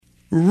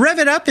Rev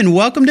it up and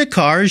welcome to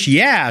Cars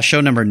Yeah,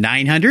 show number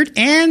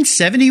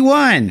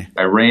 971.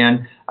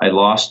 I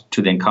lost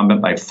to the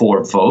incumbent by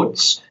 4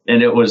 votes.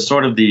 And it was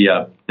sort of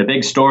the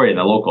big story in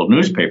the local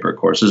newspaper, of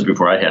course. This is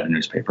before I had a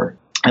newspaper.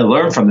 I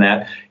learned from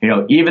that,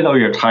 even though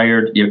you're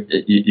tired,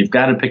 you've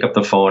got to pick up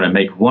the phone and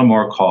make one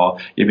more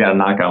call. You've got to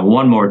knock on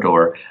one more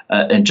door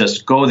and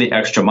just go the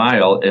extra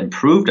mile and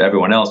prove to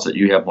everyone else that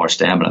you have more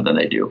stamina than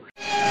they do.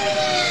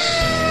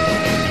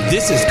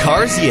 This is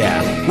Cars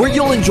Yeah, where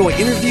you'll enjoy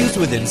interviews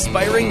with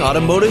inspiring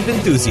automotive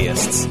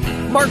enthusiasts.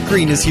 Mark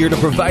Green is here to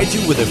provide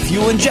you with a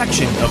fuel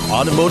injection of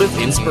automotive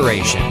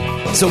inspiration.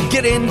 So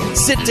get in,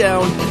 sit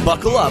down,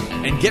 buckle up,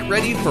 and get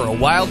ready for a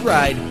wild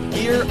ride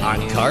here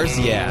on Cars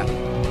Yeah.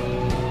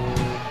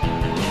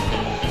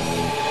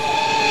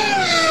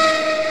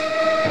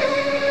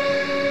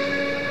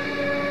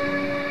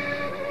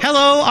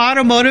 Hello,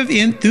 automotive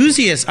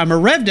enthusiasts. I'm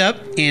revved up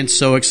and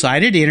so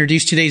excited to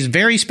introduce today's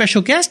very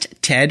special guest,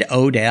 Ted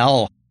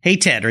Odell. Hey,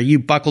 Ted, are you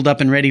buckled up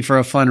and ready for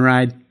a fun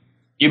ride?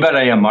 You bet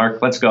I am, Mark.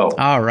 Let's go.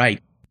 All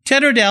right.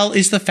 Ted Odell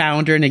is the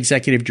founder and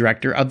executive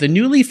director of the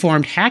newly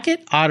formed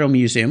Hackett Auto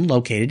Museum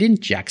located in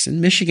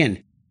Jackson,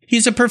 Michigan.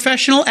 He's a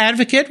professional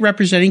advocate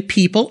representing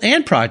people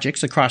and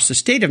projects across the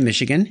state of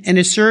Michigan and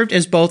has served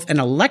as both an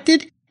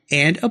elected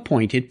and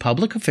appointed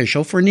public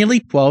official for nearly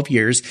 12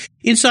 years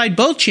inside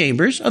both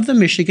chambers of the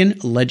Michigan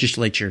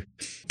legislature.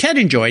 Ted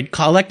enjoyed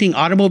collecting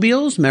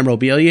automobiles,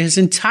 memorabilia his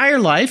entire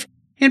life,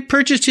 and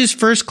purchased his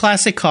first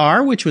classic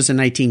car, which was a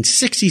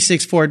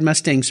 1966 Ford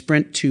Mustang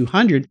Sprint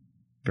 200.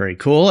 Very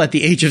cool. At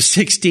the age of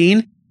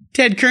 16,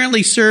 Ted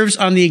currently serves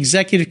on the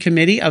executive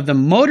committee of the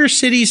Motor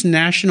Cities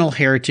National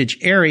Heritage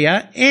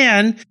Area,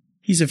 and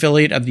he's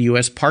affiliate of the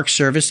U.S. Park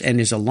Service and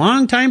is a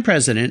longtime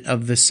president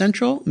of the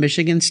Central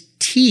Michigan's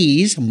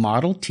T's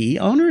Model T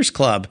Owners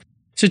Club.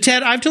 So,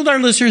 Ted, I've told our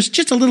listeners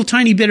just a little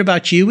tiny bit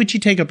about you. Would you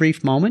take a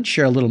brief moment,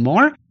 share a little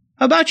more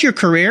about your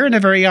career and a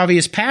very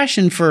obvious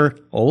passion for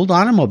old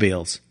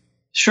automobiles?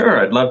 Sure,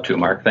 I'd love to,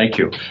 Mark. Thank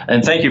you.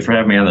 And thank you for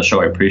having me on the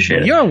show. I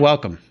appreciate it. You're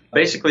welcome.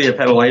 Basically, I've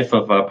had a life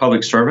of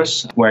public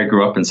service where I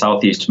grew up in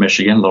southeast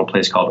Michigan, a little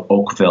place called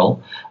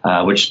Oakville,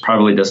 which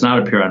probably does not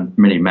appear on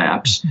many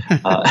maps.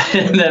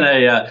 And then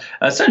I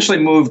essentially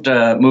moved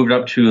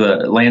up to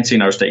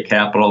Lansing, our state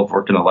capital,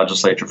 worked in the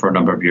legislature for a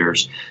number of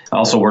years. I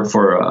also worked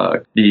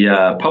for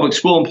the Public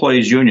School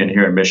Employees Union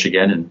here in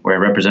Michigan, and where I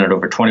represented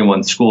over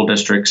 21 school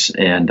districts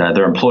and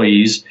their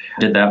employees.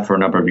 Did that for a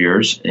number of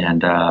years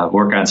and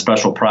worked on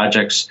special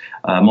projects.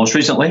 Most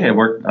recently, I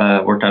worked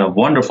on a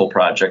wonderful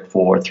project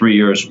for 3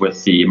 years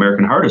with the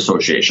American Heart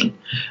Association.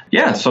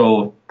 Yeah,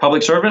 so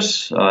public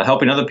service,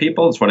 helping other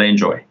people is what I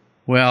enjoy.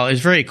 Well,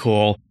 it's very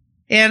cool.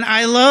 And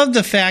I love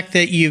the fact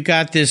that you've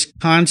got this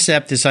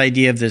concept, this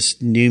idea of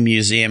this new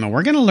museum, and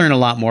we're going to learn a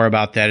lot more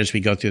about that as we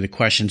go through the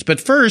questions.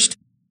 But first,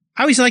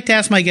 I always like to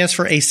ask my guests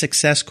for a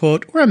success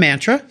quote or a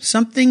mantra,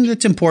 something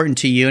that's important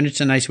to you, and it's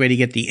a nice way to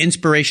get the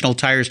inspirational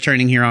tires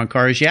turning here on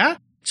Cars Yeah?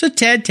 So,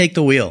 Ted, take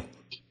the wheel.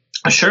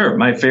 Sure.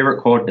 My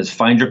favorite quote is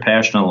find your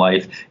passion in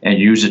life and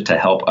use it to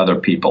help other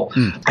people.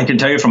 I can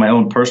tell you from my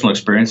own personal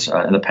experience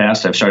in the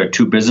past, I've started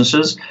 2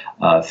 businesses.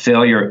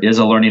 Failure is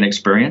a learning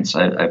experience.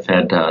 I've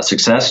had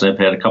success and I've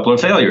had a couple of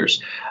failures.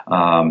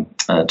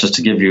 Just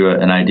to give you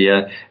an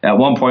idea, at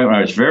one point when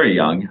I was very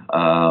young,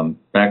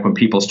 back when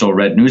people still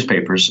read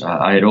newspapers,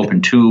 I had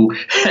opened two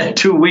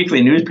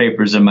weekly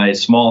newspapers in my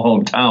small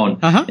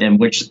hometown in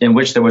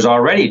which there was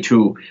already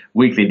 2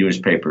 weekly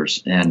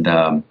newspapers.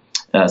 And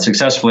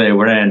successfully, I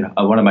ran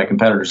one of my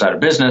competitors out of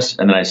business,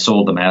 and then I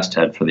sold the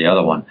masthead for the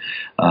other one.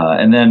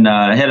 And then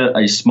I had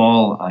a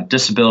small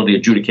disability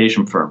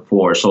adjudication firm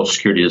for Social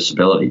Security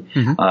disability.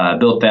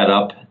 Built that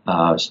up,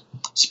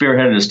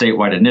 spearheaded a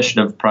statewide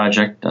initiative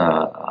project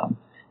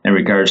in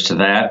regards to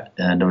that,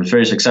 and it was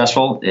very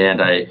successful.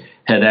 And I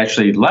had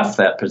actually left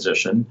that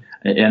position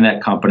in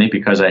that company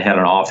because I had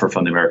an offer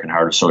from the American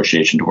Heart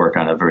Association to work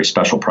on a very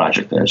special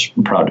project that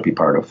I'm proud to be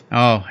part of.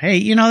 Oh,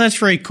 hey, that's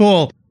very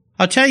cool.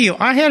 I'll tell you,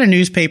 I had a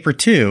newspaper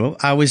too.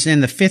 I was in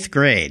the 5th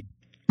grade.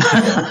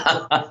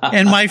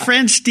 And my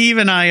friend Steve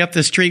and I up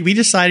the street, we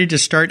decided to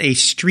start a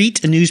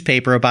street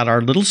newspaper about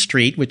our little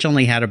street, which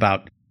only had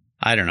about,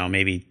 I don't know,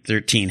 maybe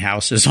 13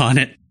 houses on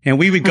it. And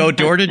we would go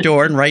door to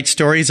door and write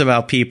stories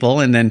about people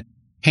and then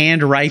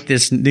hand write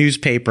this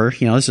newspaper.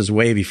 This is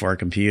way before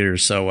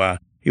computers. So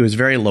it was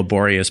very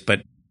laborious,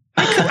 but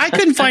I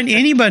couldn't find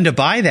anyone to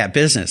buy that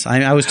business.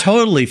 I was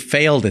totally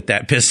failed at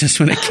that business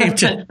when it came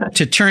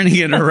to turning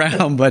it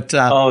around. But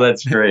oh,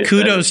 that's great.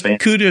 Kudos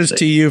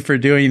to you for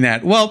doing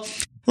that. Well,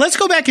 let's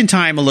go back in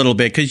time a little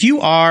bit because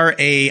you are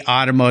a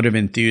automotive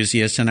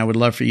enthusiast, and I would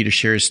love for you to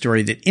share a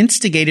story that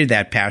instigated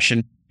that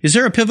passion. Is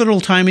there a pivotal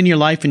time in your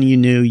life when you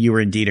knew you were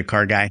indeed a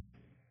car guy?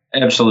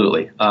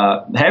 Absolutely.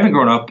 Having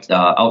grown up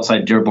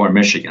outside Dearborn,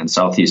 Michigan,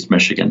 southeast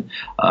Michigan,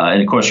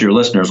 and of course your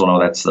listeners will know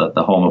that's the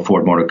home of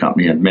Ford Motor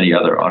Company and many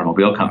other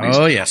automobile companies.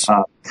 Oh, yes.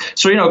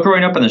 So,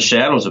 growing up in the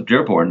shadows of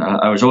Dearborn,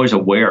 I was always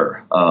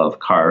aware of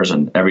cars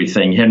and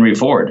everything Henry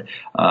Ford.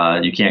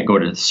 You can't go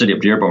to the city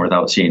of Dearborn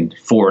without seeing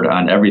Ford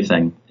on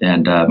everything.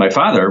 And my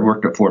father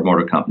worked at Ford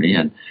Motor Company,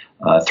 and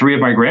Three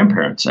of my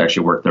grandparents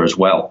actually worked there as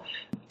well.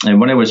 And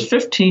when I was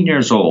 15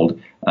 years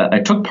old, I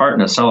took part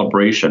in a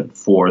celebration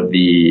for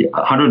the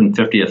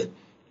 150th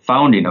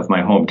founding of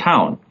my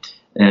hometown.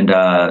 And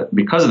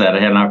because of that, I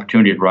had an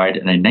opportunity to ride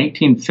in a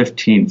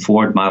 1915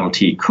 Ford Model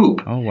T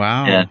coupe. Oh,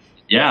 wow. And,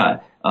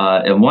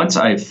 and once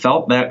I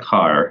felt that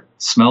car,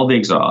 smelled the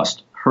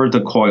exhaust, heard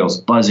the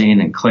coils buzzing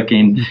and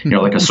clicking,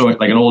 like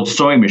an old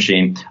sewing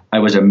machine, I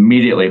was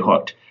immediately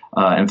hooked.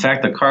 In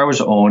fact, the car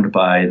was owned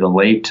by the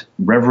late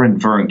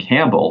Reverend Vern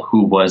Campbell,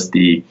 who was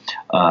the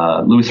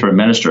Lutheran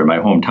minister in my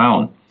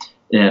hometown.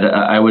 And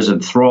I was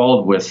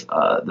enthralled with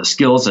the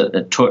skills that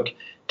it took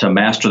to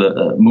master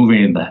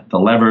moving the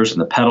levers and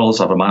the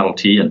pedals of a Model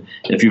T. And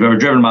if you've ever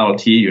driven a Model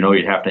T, you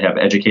have to have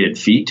educated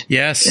feet.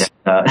 Yes.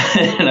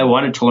 And I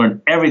wanted to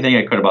learn everything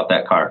I could about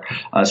that car.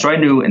 So I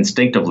knew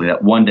instinctively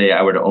that one day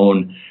I would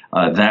own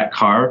that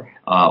car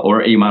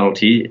or a Model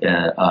T, in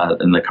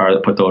the car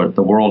that put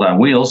the world on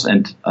wheels.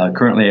 And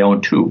currently I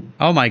own two.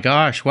 Oh, my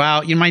gosh.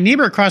 Wow. My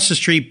neighbor across the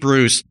street,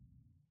 Bruce,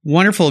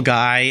 wonderful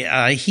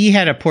guy. He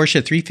had a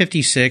Porsche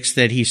 356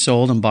 that he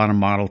sold and bought a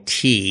Model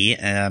T.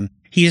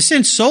 He has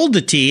since sold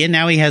the T, and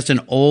now he has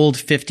an old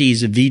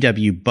 50s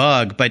VW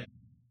Bug. But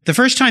the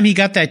first time he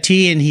got that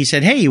T and he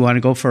said, hey, you want to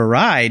go for a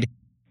ride?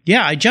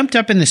 Yeah, I jumped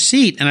up in the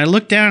seat and I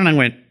looked down and I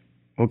went,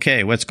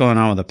 okay, what's going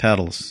on with the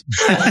pedals?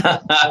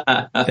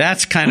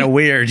 That's kind of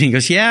weird. He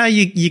goes, yeah,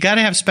 you got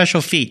to have special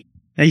feet.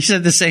 And he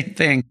said the same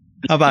thing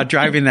about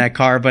driving that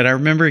car. But I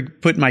remember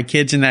putting my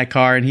kids in that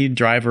car and he'd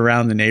drive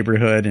around the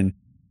neighborhood, and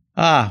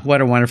what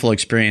a wonderful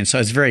experience. So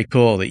it's very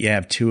cool that you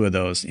have two of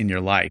those in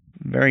your life.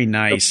 Very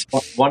nice.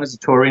 One is a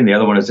touring. The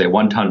other one is a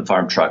 1-ton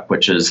farm truck,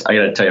 which is, I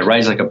got to tell you,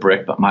 rides like a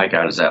brick, but my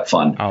God, is that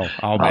fun. Oh,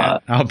 I'll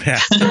bet. I'll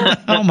bet.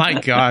 Oh, my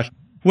gosh.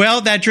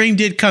 Well, that dream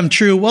did come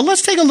true. Well,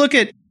 let's take a look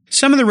at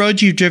some of the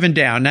roads you've driven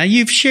down. Now,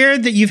 you've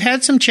shared that you've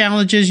had some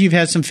challenges, you've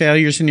had some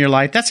failures in your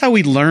life. That's how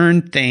we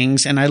learn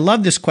things. And I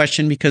love this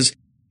question because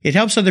it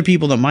helps other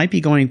people that might be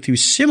going through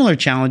similar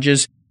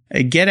challenges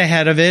get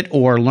ahead of it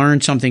or learn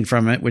something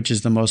from it, which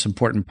is the most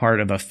important part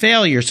of a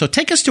failure. So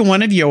take us to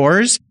one of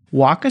yours,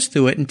 walk us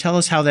through it, and tell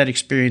us how that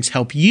experience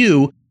helped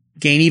you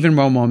gain even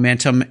more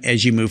momentum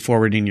as you move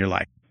forward in your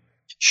life.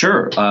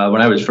 Sure.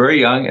 When I was very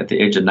young, at the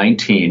age of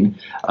 19,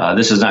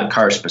 this is not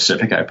car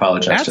specific. I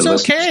apologize.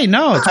 That's okay.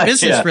 No, it's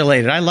business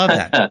related. I love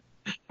that.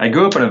 I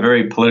grew up in a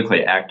very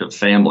politically active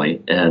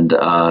family, and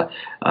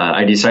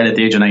I decided at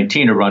the age of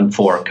 19 to run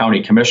for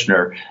county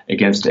commissioner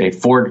against a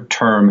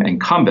four-term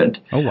incumbent.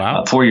 Oh,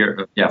 wow.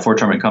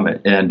 Four-term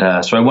incumbent.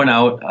 And so I went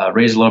out,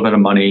 raised a little bit of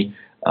money,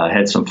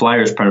 had some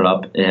flyers printed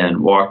up, and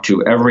walked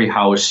to every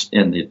house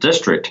in the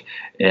district.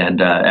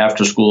 And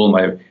after school,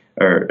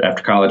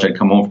 after college, I'd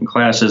come home from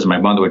classes. My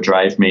mother would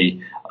drive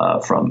me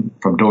from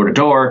door to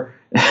door.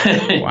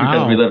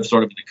 Because we lived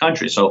sort of in the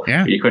country, so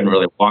you couldn't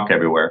really walk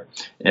everywhere.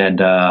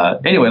 And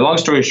anyway, long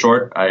story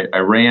short, I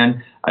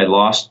ran. I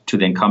lost to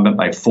the incumbent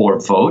by 4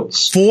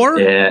 votes. Four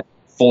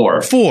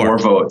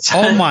votes.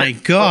 Oh my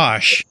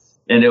gosh!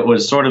 And it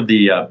was sort of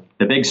the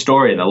big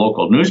story in the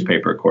local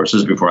newspaper. Of course, this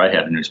is before I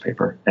had a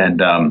newspaper,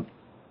 and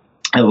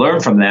I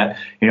learned from that,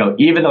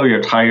 even though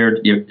you're tired,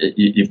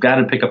 you've got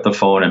to pick up the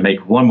phone and make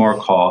one more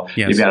call.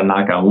 Yes. You've got to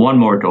knock on one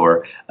more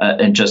door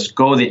and just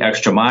go the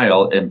extra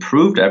mile and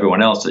prove to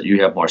everyone else that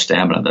you have more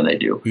stamina than they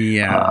do.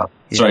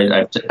 So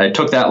I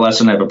took that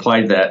lesson. I've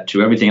applied that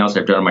to everything else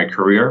I've done in my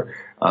career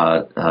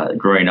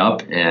growing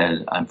up.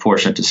 And I'm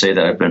fortunate to say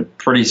that I've been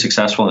pretty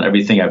successful in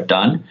everything I've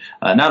done.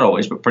 Not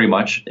always, but pretty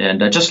much.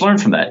 And I just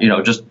learned from that.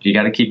 You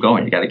got to keep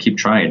going. You got to keep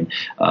trying.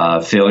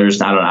 Failure is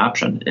not an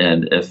option.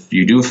 And if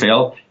you do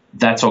fail,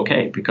 that's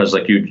okay, because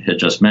like you had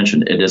just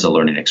mentioned, it is a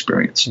learning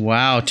experience.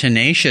 Wow.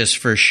 Tenacious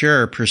for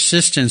sure.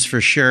 Persistence for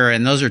sure.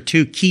 And those are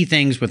two key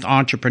things with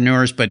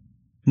entrepreneurs, but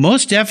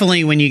most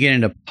definitely when you get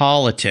into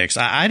politics.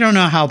 I don't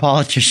know how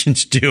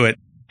politicians do it.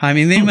 I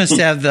mean, they must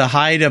have the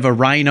hide of a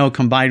rhino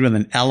combined with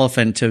an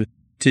elephant to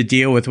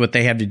deal with what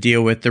they have to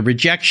deal with, the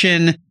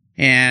rejection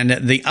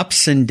and the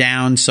ups and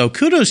downs. So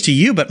kudos to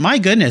you. But my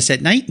goodness,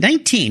 at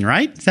 19,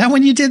 right? Is that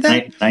when you did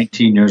that?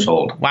 19 years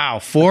old. Wow.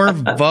 4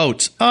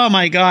 votes. Oh,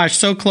 my gosh.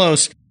 So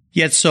close,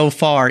 yet so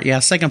far. Yeah.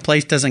 Second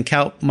place doesn't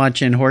count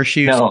much in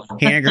horseshoes,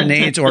 hand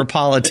grenades, or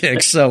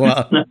politics. So,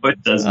 no,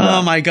 it does not.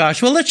 Oh, my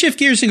gosh. Well, let's shift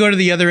gears and go to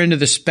the other end of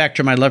the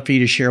spectrum. I'd love for you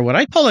to share what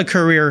I call a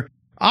career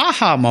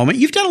aha moment.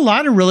 You've done a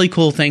lot of really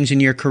cool things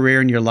in your career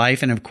and your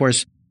life. And of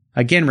course,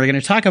 again, we're going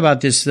to talk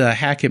about this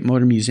Hackett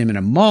Motor Museum in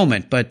a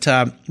moment, but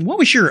what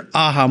was your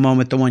aha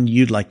moment, the one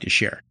you'd like to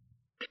share?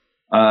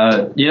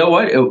 You know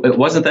what? It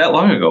wasn't that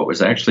long ago. It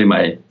was actually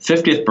my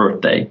 50th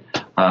birthday.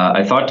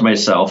 I thought to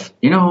myself,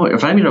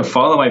 if I'm going to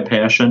follow my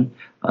passion,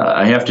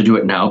 I have to do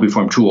it now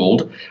before I'm too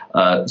old.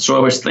 So I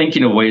was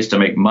thinking of ways to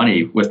make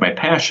money with my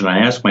passion. I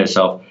asked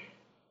myself,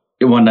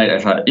 one night I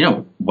thought,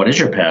 what is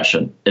your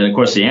passion? And of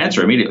course, the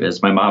answer immediately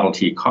is my Model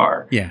T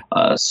car. Yeah.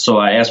 So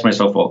I asked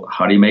myself, well,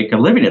 how do you make a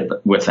living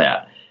with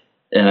that?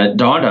 And it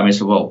dawned on me, I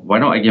said, well, why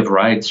don't I give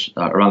rides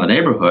around the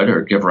neighborhood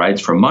or give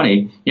rides for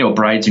money,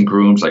 brides and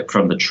grooms, like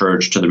from the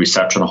church to the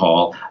reception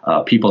hall,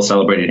 people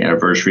celebrating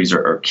anniversaries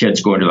or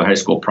kids going to the high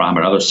school prom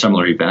and other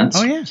similar events.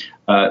 Oh,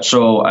 yeah.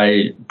 So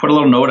I put a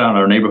little note on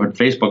our neighborhood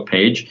Facebook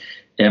page,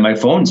 and my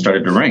phone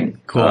started to ring.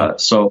 Cool.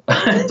 So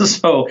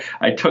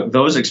I took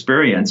those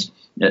experience,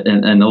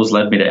 and those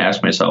led me to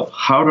ask myself,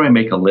 how do I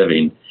make a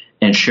living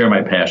and share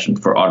my passion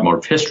for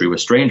automotive history with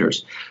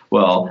strangers?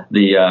 Well,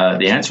 the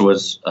answer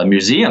was a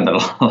museum that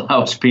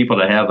allows people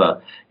to have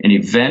an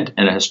event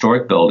in a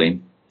historic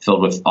building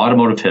filled with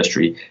automotive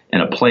history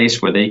in a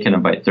place where they can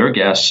invite their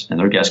guests, and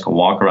their guests can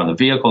walk around the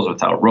vehicles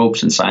without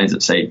ropes and signs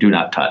that say, do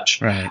not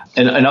touch. Right.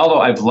 And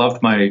although I've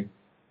loved my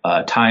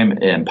time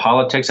in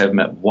politics, I've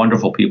met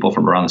wonderful people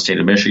from around the state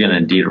of Michigan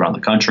and indeed around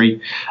the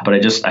country, but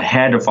I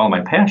had to follow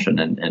my passion.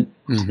 And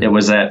It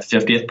was that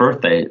 50th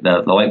birthday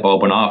that the light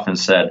bulb went off and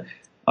said,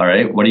 all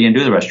right, what are you going to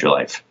do the rest of your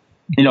life?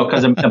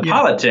 Because in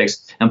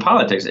politics,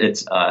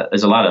 it's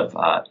there's a lot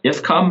of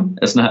if-come.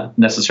 It's not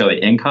necessarily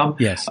income.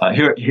 Yes.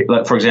 Here,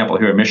 for example,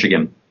 here in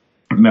Michigan,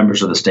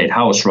 members of the state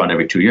house run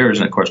every 2 years,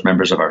 and of course,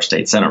 members of our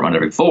state senate run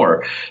every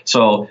 4.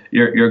 So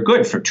you're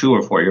good for 2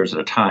 or 4 years at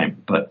a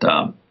time, but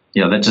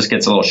that just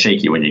gets a little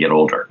shaky when you get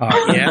older.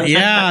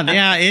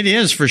 Yeah, it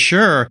is for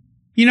sure.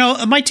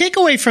 My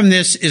takeaway from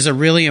this is a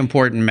really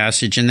important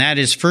message, and that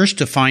is first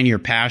define your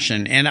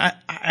passion. And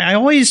I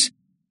always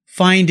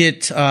find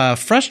it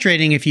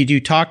frustrating if you do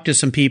talk to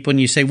some people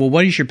and you say, well,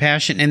 what is your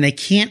passion? And they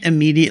can't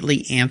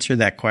immediately answer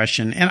that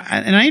question.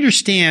 And I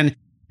understand,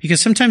 because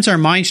sometimes our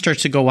mind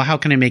starts to go, well, how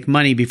can I make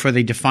money, before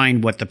they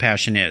define what the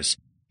passion is.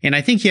 And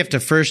I think you have to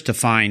first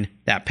define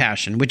that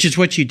passion, which is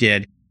what you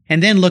did,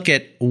 and then look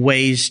at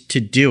ways to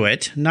do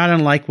it. Not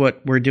unlike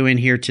what we're doing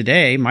here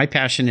today. My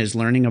passion is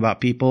learning about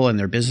people and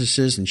their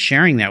businesses and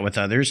sharing that with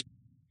others.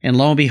 And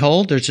lo and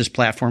behold, there's this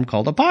platform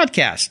called a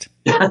podcast.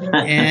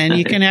 And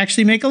you can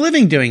actually make a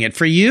living doing it.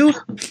 For you,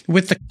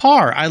 with the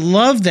car, I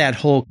love that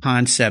whole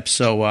concept.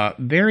 So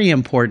very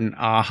important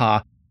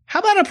aha. How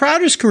about a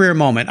proudest career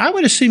moment? I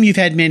would assume you've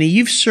had many.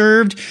 You've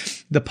served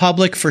the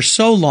public for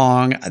so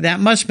long.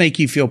 That must make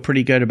you feel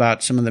pretty good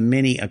about some of the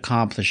many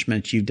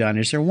accomplishments you've done.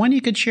 Is there one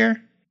you could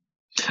share?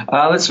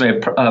 Let's say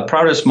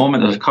proudest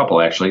moment. There's a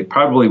couple, actually.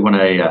 Probably when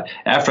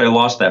after I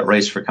lost that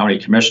race for county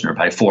commissioner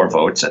by 4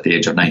 votes at the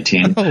age of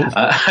 19,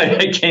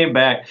 I came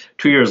back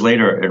 2 years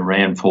later and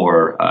ran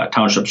for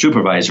township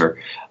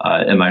supervisor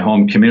in my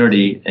home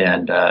community,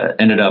 and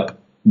ended up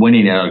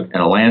winning in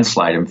a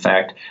landslide. In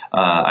fact,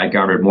 I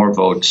garnered more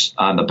votes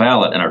on the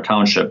ballot in our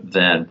township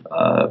than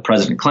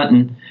President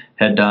Clinton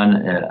had done,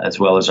 as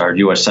well as our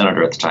U.S.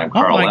 Senator at the time,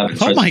 Carl Evans.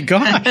 Oh, my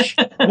gosh.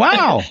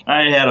 Wow.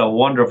 I had a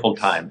wonderful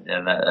time,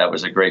 and that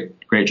was a great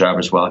job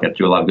as well. I got to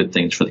do a lot of good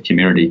things for the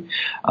community.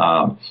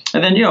 And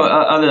then,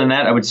 other than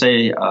that, I would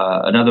say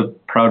another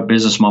proud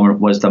business moment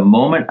was the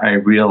moment I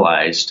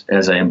realized,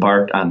 as I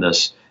embarked on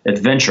this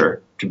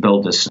adventure to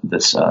build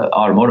this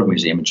automotive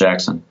museum in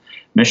Jackson,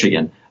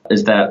 Michigan,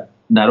 is that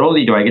not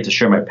only do I get to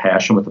share my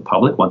passion with the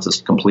public once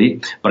it's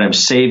complete, but I'm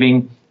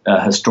saving a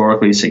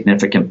historically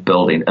significant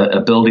building,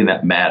 a building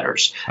that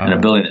matters, and a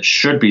building that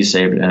should be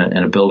saved,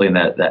 and a building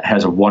that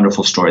has a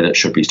wonderful story that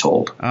should be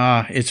told.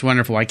 It's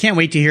wonderful. I can't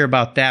wait to hear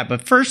about that.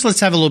 But first,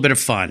 let's have a little bit of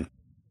fun.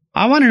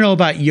 I want to know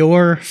about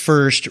your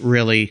first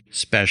really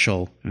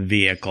special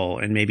vehicle,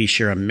 and maybe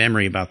share a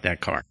memory about that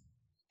car.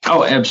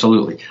 Oh,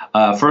 absolutely.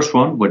 First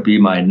one would be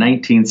my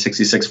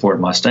 1966 Ford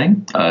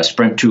Mustang,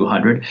 Sprint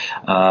 200.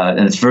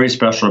 And it's very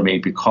special to me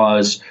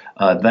because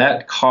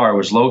that car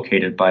was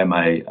located by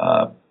my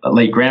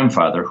late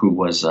grandfather,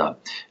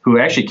 who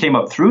actually came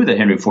up through the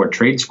Henry Ford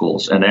trade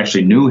schools and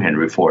actually knew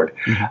Henry Ford,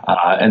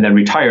 and then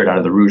retired out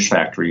of the Rouge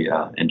factory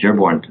in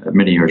Dearborn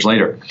many years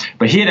later.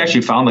 But he had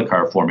actually found the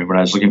car for me when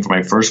I was looking for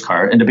my first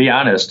car. And to be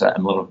honest,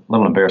 I'm a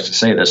little embarrassed to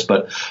say this,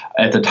 but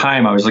at the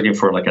time I was looking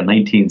for like a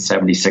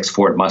 1976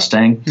 Ford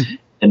Mustang.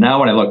 And now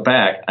when I look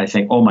back, I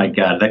think, oh my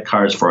God, that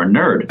car is for a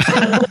nerd.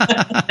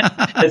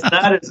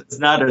 It's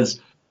not as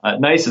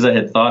nice as I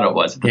had thought it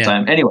was at the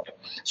time. Anyway,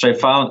 so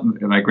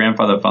my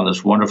grandfather found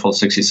this wonderful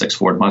 66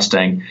 Ford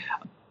Mustang.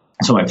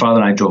 So my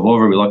father and I drove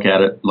over. We looked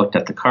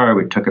at the car.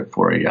 We took it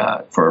for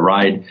a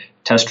ride,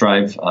 test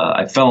drive.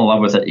 I fell in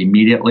love with it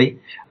immediately.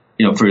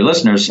 For your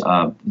listeners,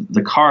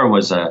 the car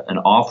was an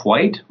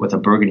off-white with a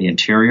burgundy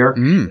interior,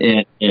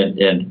 and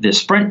the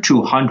Sprint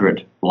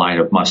 200 line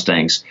of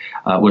Mustangs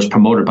was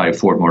promoted by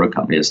Ford Motor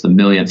Company as the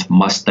millionth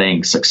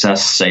Mustang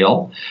success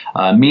sale,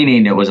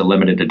 meaning it was a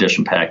limited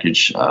edition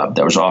package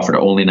that was offered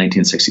only in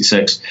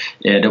 1966.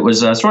 And it was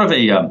sort of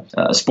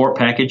a sport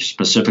package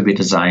specifically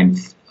designed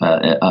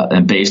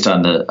and based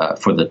on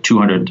for the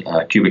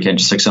 200 cubic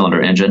inch 6-cylinder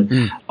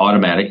engine,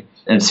 automatic.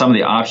 And some of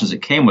the options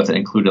that came with it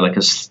included like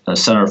a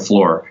center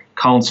floor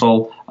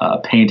console,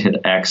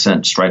 painted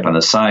accent stripe on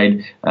the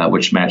side,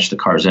 which matched the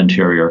car's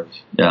interior.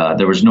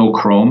 There was no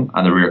chrome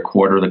on the rear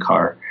quarter of the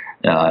car,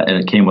 and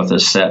it came with a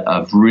set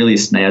of really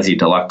snazzy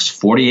deluxe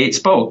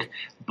 48-spoke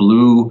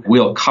blue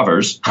wheel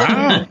covers.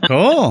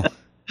 Wow,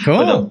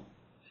 cool.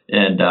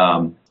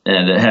 And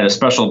and it had a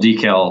special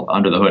decal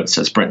under the hood that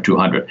says Sprint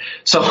 200.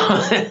 So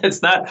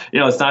it's not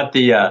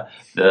the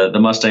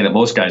Mustang that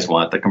most guys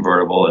want, the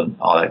convertible and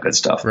all that good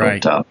stuff.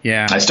 Right. But,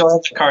 yeah. I still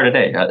have the car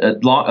today.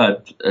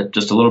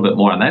 Just a little bit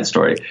more on that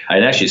story. I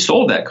had actually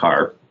sold that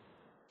car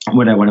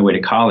when I went away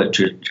to college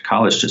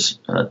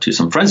to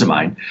some friends of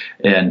mine,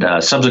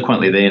 and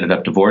subsequently they ended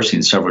up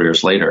divorcing several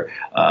years later.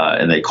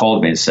 And they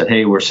called me and said,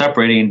 "Hey, we're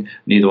separating.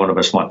 Neither one of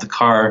us want the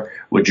car.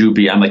 Would you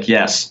be?" I'm like,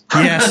 "Yes."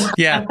 Yes.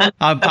 Yeah.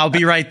 I'll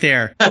be right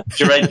there.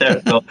 You're right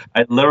there. So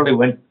I literally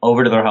went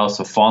over to their house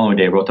the following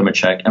day, wrote them a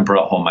check, and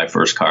brought home my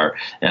first car,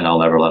 and I'll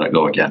never let it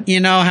go again. You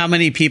know how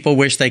many people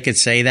wish they could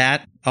say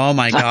that? Oh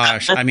my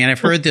gosh. I mean, I've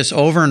heard this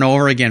over and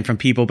over again from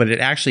people, but it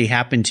actually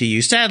happened to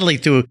you, sadly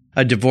through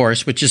a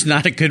divorce, which is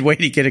not a good way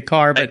to get a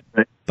car.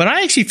 But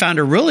I actually found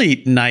a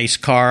really nice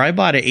car. I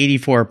bought an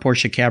 84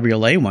 Porsche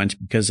Cabriolet once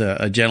because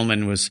a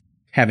gentleman was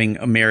having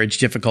marriage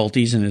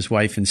difficulties and his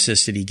wife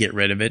insisted he get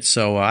rid of it.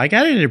 So I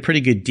got it at a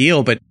pretty good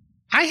deal, but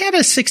I had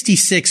a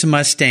 66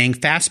 Mustang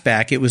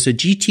Fastback. It was a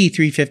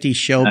GT350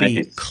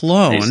 Shelby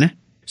clone. Nice.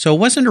 So it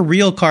wasn't a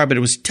real car, but it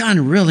was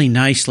done really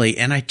nicely.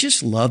 And I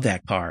just love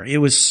that car. It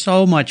was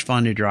so much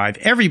fun to drive.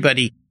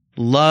 Everybody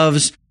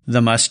loves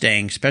the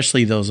Mustang,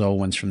 especially those old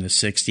ones from the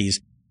 60s.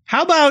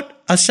 How about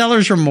a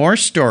seller's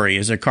remorse story?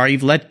 Is a car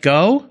you've let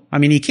go? I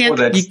mean, you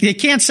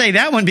can't say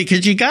that one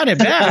because you got it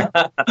back.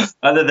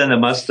 Other than the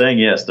Mustang,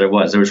 yes, there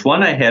was. There was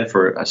one I had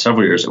for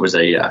several years. It was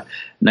a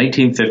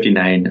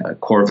 1959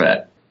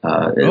 Corvette.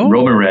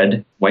 Roman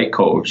red, white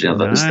coves,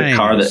 that's the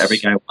car that every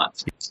guy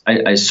wants.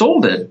 I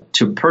sold it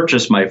to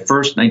purchase my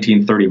first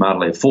 1930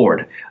 Model A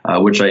Ford,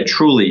 which I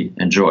truly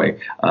enjoy.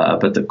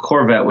 But the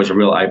Corvette was a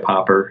real eye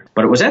popper.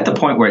 But it was at the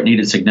point where it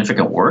needed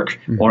significant work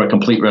or a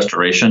complete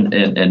restoration.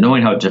 And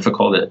knowing how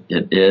difficult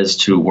it is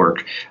to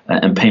work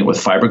and paint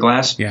with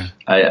fiberglass,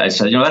 I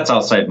said, that's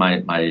outside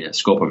my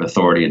scope of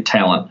authority and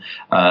talent.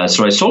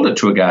 So I sold it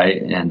to a guy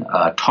in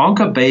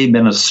Tonka Bay,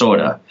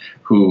 Minnesota,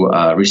 who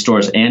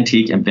restores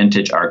antique and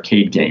vintage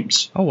arcade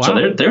games. Oh, wow.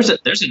 So there's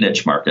a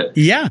niche market.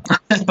 Yeah.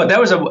 But that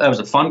was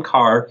a fun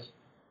car.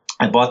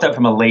 I bought that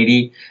from a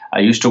lady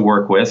I used to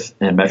work with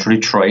in Metro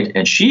Detroit,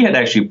 and she had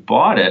actually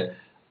bought it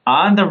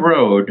on the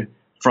road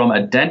from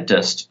a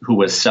dentist who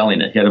was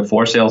selling it. He had a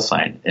for sale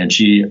sign, and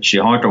she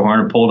honked her horn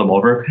and pulled him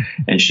over,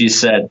 and she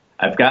said,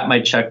 "I've got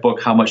my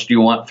checkbook. How much do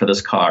you want for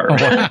this car?"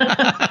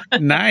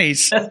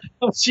 Nice.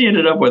 She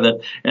ended up with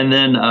it. And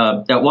then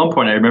at one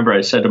point, I remember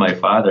I said to my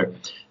father,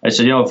 I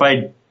said,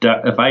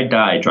 if I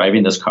die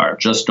driving this car,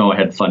 just know I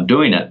had fun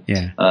doing it.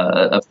 Yeah.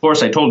 Of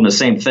course, I told him the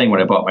same thing when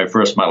I bought my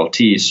first Model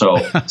T. So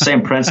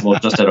same principle,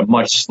 just at a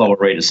much slower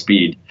rate of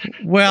speed.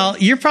 Well,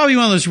 you're probably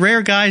one of those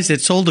rare guys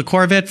that sold a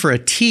Corvette for a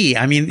T.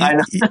 I mean,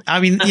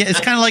 it's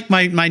kind of like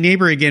my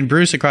neighbor again,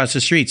 Bruce, across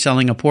the street,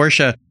 selling a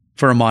Porsche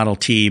for a Model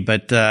T.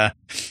 But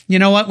you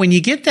know what? When you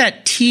get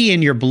that T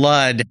in your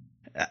blood,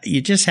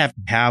 you just have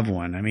to have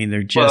one. I mean,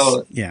 they're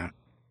just,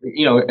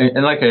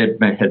 and like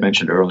I had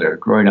mentioned earlier,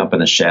 growing up in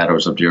the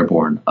shadows of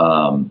Dearborn,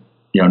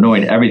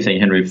 knowing everything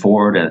Henry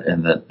Ford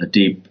and the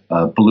deep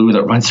blue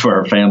that runs through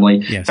our family.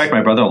 Yes. In fact,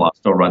 my brother-in-law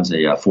still runs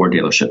a Ford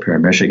dealership here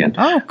in Michigan.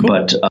 Oh, cool.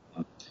 But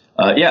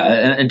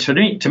and to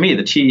me,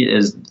 the T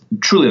is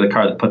truly the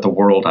car that put the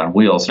world on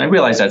wheels. And I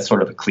realize that's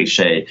sort of a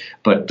cliche,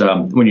 but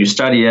when you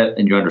study it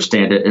and you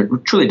understand it,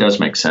 it truly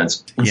does make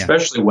sense,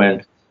 especially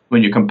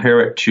when you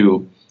compare it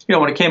to,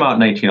 when it came out in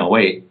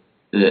 1908,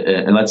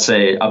 and let's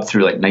say up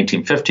through like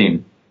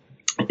 1915,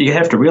 you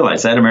have to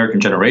realize that American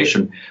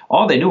generation,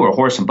 all they knew were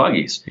horse and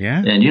buggies.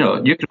 Yeah. And, you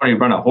can only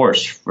run a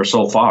horse for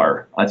so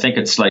far. I think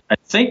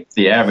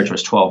the average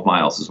was 12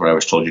 miles is what I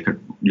was told. You could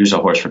use a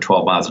horse for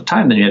 12 miles at a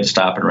time. Then you had to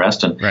stop and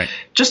rest. And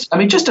just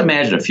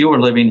imagine if you were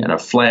living in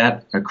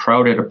a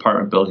crowded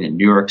apartment building in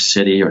New York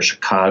City or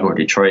Chicago or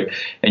Detroit,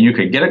 and you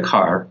could get a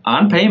car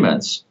on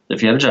payments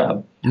if you had a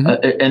job,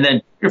 and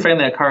then your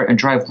family that car and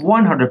drive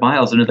 100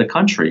 miles into the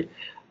country.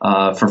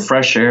 For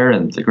fresh air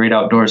and the great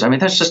outdoors. I mean,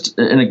 that's just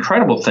an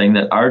incredible thing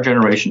that our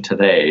generation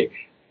today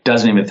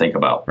doesn't even think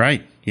about.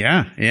 Right.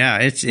 Yeah. Yeah.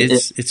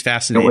 It's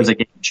fascinating. It was a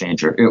game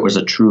changer. It was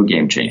a true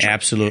game changer.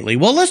 Absolutely.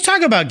 Well, let's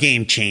talk about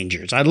game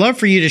changers. I'd love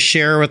for you to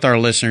share with our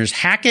listeners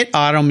Hackett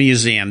Auto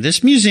Museum,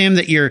 this museum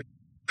that you're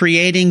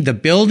creating, the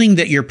building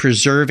that you're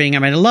preserving. I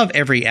mean, I love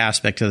every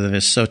aspect of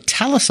this. So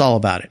tell us all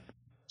about it.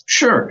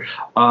 Sure.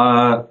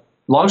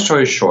 Long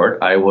story short,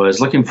 I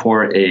was looking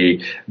for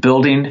a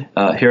building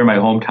here in my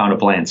hometown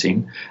of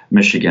Lansing,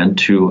 Michigan,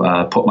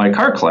 to put my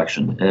car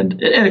collection.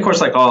 And of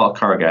course, like all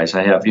car guys,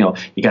 I have, you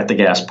got the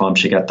gas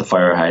pumps, you got the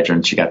fire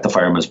hydrants, you got the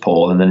fireman's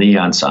pole, and the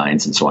neon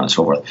signs, and so on and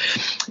so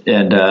forth.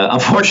 And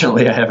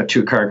unfortunately, I have a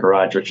 2-car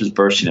garage, which is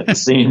bursting at the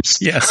seams.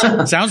 Yes,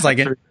 sounds like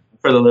it.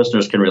 For the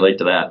listeners can relate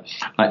to that.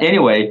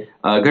 Anyway,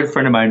 a good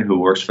friend of mine who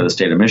works for the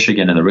state of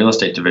Michigan in the real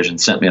estate division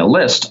sent me a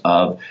list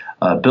of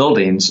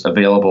buildings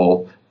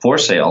available for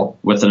sale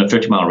within a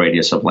 50-mile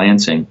radius of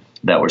Lansing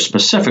that were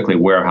specifically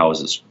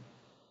warehouses.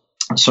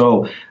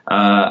 So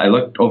I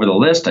looked over the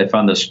list. I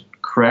found this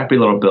crappy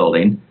little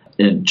building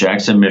in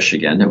Jackson,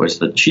 Michigan. It was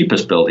the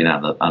cheapest building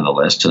on the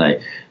list. And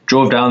I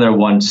drove down there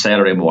one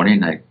Saturday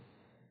morning. I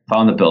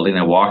found the building.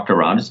 I walked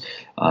around.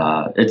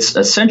 It's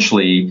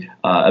essentially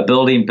a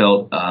building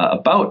built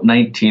about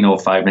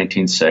 1905,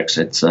 1906.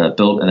 It's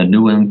built in a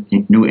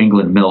New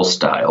England mill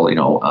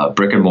style,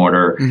 brick and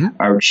mortar,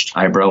 arched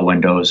eyebrow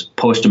windows,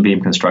 post and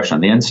beam construction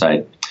on the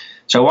inside.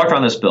 So I walked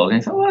around this building.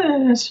 I thought,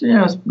 well,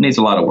 it needs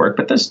a lot of work,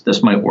 but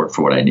this might work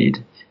for what I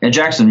need. And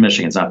Jackson,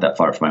 Michigan's not that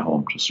far from my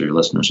home, just so your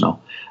listeners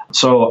know.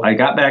 So I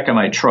got back in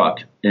my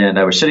truck, and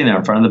I was sitting there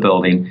in front of the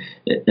building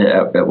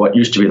at what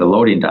used to be the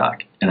loading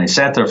dock. And I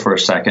sat there for a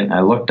second.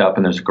 I looked up,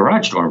 and there's a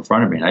garage door in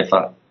front of me. And I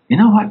thought, you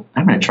know what?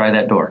 I'm going to try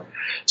that door.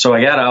 So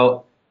I got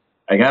out.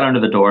 I got under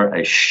the door.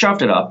 I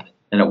shoved it up,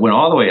 and it went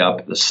all the way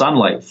up. The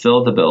sunlight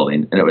filled the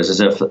building, and it was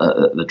as if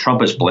the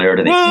trumpets blared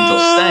and the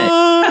angels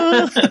sang.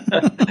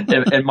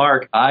 and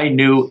Mark, I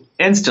knew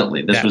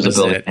instantly this was a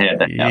building I had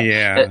to have.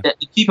 Yeah.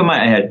 Keep in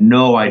mind, I had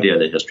no idea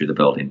the history of the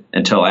building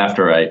until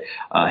after I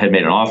had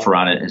made an offer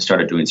on it and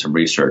started doing some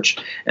research.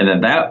 And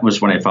then that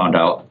was when I found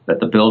out that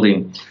the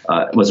building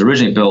was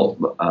originally built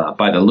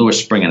by the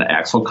Lewis Spring and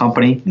Axle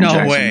Company. No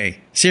Jackson. way.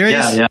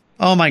 Serious? Yeah.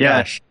 Oh, my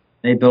gosh.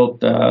 They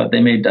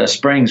made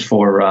springs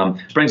for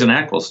springs and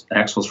axles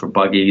for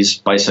buggies,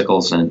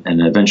 bicycles, and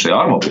eventually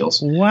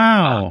automobiles.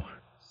 Wow.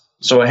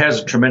 So it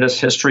has tremendous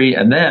history.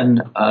 And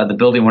then the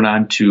building went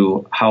on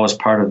to house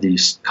part of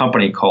this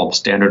company called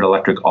Standard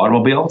Electric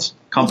Automobiles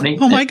Company.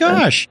 Oh, my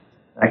gosh.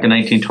 Back in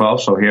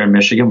 1912. So here in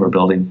Michigan, we're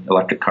building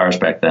electric cars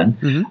back then.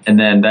 Mm-hmm. And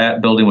then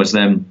that building was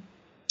then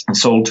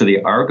sold to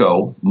the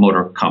Argo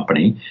Motor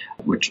Company,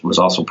 which was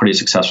also pretty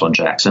successful in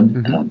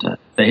Jackson. Mm-hmm. And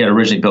they had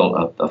originally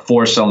built a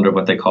four-cylinder,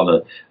 what they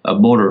called a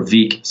Motor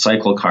Veek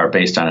cycle car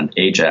based on an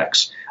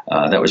Ajax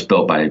that was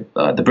built by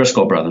the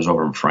Briscoe brothers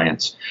over in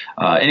France.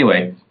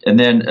 Anyway, and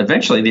then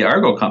eventually the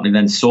Argo Company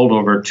then sold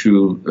over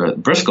to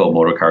Briscoe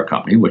Motor Car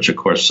Company, which, of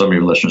course, some of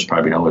your listeners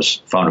probably know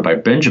was founded by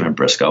Benjamin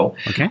Briscoe.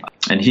 Okay.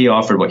 And he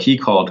offered what he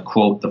called,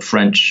 quote, the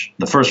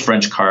first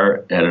French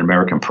car at an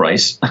American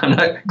price. I'm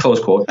not, close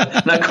quote.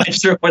 I'm not quite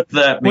sure what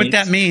that means. What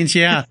that means,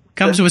 yeah.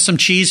 Comes with some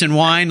cheese and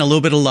wine, a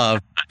little bit of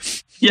love.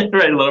 Yeah,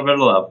 right, a little bit of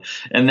love.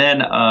 And then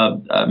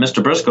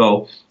Mr.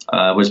 Briscoe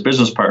was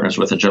business partners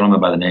with a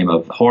gentleman by the name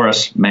of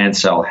Horace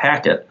Mansell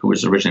Hackett, who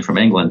was originally from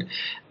England,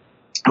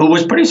 who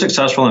was pretty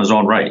successful in his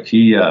own right.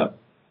 He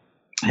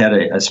had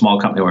a small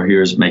company where he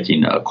was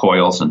making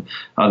coils and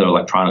other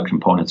electronic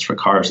components for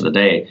cars of the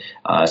day.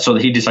 So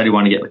he decided he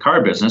wanted to get in the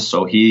car business.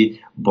 So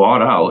he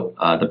bought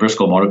out the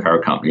Briscoe Motor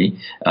Car Company,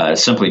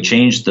 simply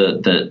changed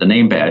the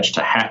name badge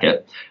to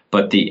Hackett.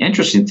 But the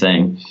interesting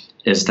thing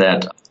is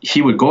that he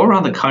would go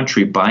around the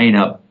country buying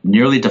up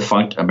nearly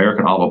defunct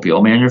American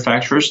automobile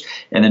manufacturers,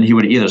 and then he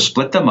would either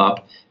split them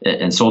up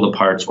and sold the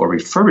parts or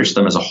refurbish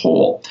them as a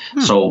whole.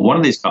 So one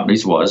of these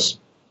companies was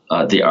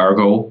the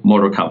Argo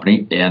Motor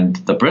Company and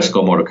the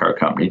Briscoe Motor Car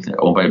Company,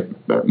 owned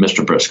by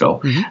Mr. Briscoe.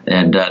 Mm-hmm.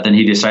 And then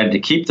he decided to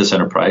keep this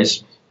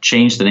enterprise,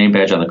 changed the name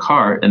badge on the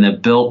car, and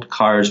then built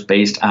cars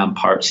based on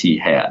parts he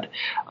had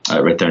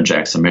right there in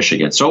Jackson,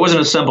 Michigan. So it was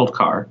an assembled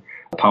car,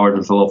 powered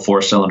with a little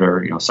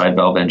four-cylinder, side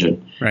valve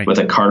engine with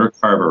a Carter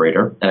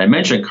carburetor. And I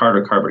mentioned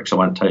Carter carburetor because I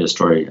want to tell you a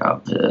story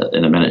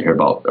in a minute here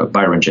about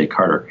Byron J.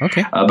 Carter.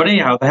 Okay. But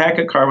anyhow, the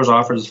Hackett car was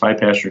offered as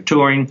 5-passenger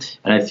touring,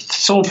 and it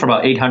sold for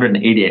about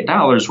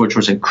 $888, which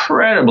was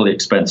incredibly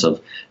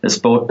expensive,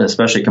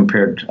 especially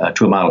compared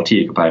to a Model T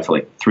you could buy for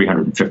like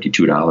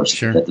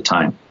 $352 at the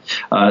time.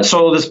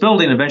 So this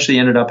building eventually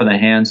ended up in the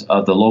hands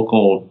of the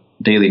local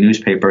daily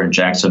newspaper in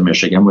Jackson,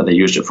 Michigan, where they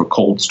used it for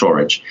cold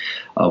storage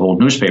of old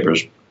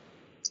newspapers.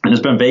 And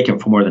it's been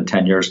vacant for more than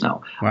 10 years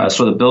now. Wow.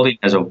 So the building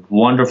has a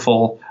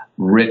wonderful,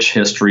 rich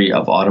history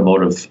of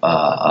automotive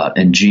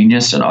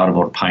ingenious and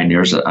automotive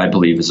pioneers that I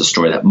believe is a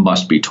story that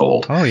must be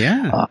told. Oh,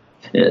 yeah.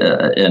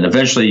 And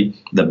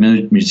eventually, the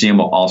museum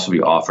will also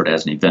be offered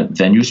as an event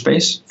venue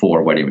space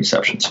for wedding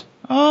receptions.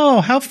 Oh,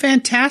 how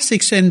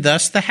fantastic. And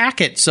thus the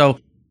Hackett. So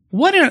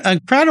what an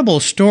incredible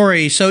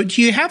story. So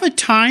do you have a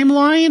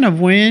timeline of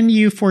when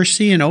you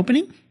foresee an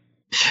opening?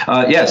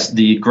 Yes,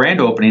 the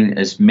grand opening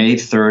is May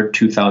 3rd,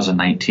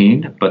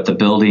 2019, but the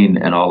building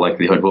in all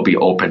likelihood will be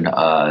open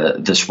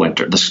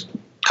this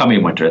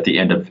coming winter at the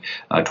end of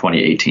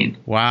 2018.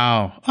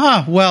 Wow.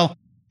 Well,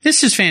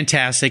 this is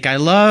fantastic. I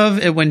love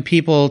it when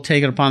people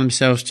take it upon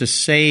themselves to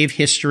save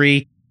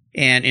history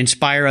and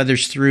inspire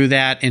others through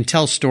that and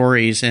tell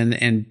stories.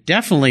 And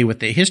definitely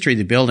with the history of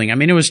the building. I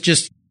mean, it was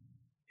just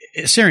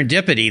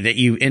serendipity that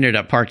you ended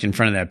up parked in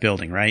front of that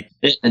building, right?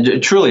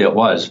 Truly it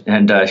was.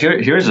 And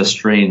here's a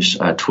strange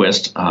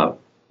twist.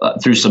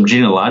 Through some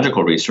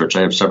genealogical research,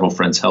 I have several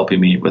friends helping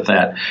me with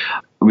that.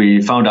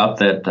 We found out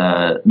that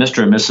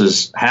Mr. and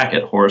Mrs.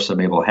 Hackett, Horace and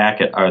Mabel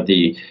Hackett, are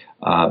the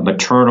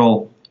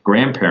maternal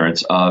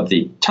grandparents of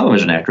the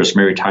television actress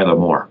Mary Tyler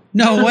Moore.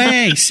 No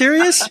way.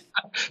 Serious?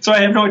 So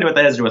I have no idea what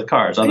that has to do with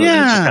cars. Other than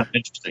it's just kind of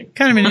interesting.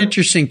 Kind of an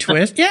interesting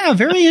twist. Yeah,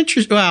 very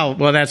interesting. Well,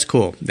 that's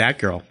cool. That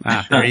girl.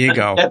 There you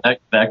go. Yeah,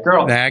 that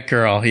girl. That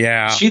girl,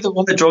 yeah. She the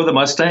one that drove the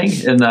Mustang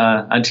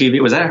on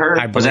TV? Was that her?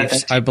 I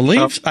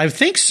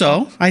think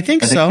so. I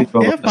think so.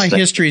 Yeah, my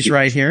history's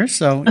right here.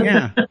 So,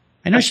 yeah.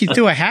 I know she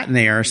threw a hat in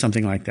the air or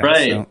something like that.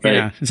 Right. So,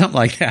 yeah, something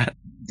like that.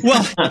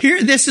 Well,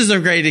 this is a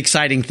great,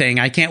 exciting thing.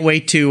 I can't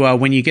wait to,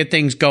 when you get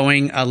things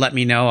going, let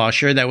me know. I'll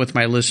share that with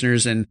my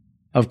listeners. And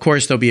of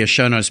course, there'll be a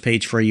show notes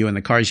page for you on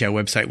the Cars Yeah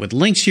website with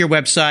links to your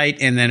website.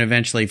 And then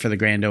eventually for the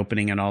grand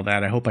opening and all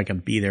that. I hope I can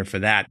be there for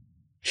that.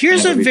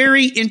 Here's a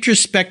very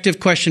introspective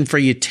question for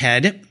you,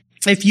 Ted.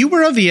 If you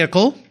were a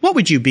vehicle, what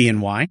would you be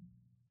and why?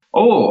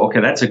 Oh,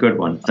 okay. That's a good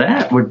one.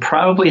 That would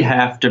probably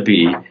have to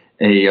be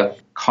a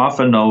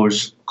coffin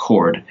nose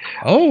Cord.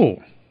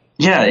 Oh.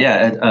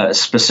 Yeah.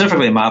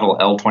 Specifically model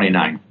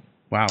L29.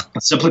 Wow.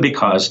 Simply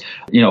because,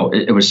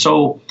 it was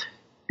so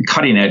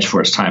cutting edge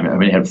for its time. I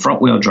mean, it had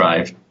front wheel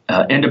drive,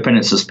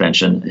 independent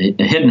suspension,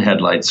 hidden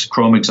headlights,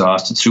 chrome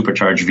exhaust, and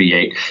supercharged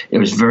V8. It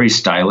was very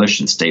stylish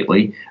and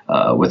stately,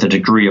 with a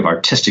degree of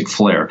artistic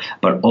flair,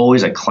 but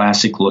always a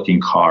classic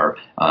looking car,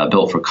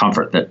 built for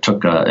comfort that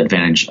took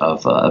advantage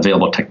of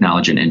available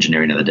technology and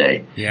engineering of the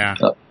day. Yeah.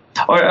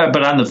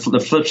 But on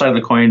the flip side of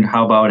the coin,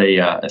 how about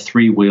a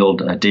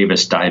three-wheeled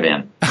Davis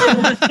Divan?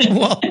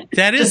 Well,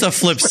 that is a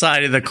flip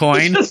side of the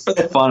coin. Just for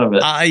the fun of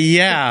it.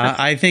 Yeah,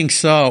 I think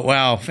so.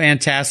 Wow,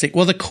 fantastic.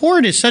 Well, the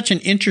Cord is such an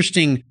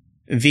interesting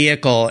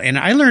vehicle, and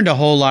I learned a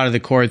whole lot of the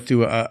Cord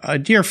through a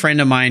dear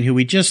friend of mine who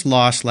we just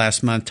lost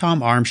last month,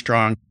 Tom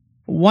Armstrong.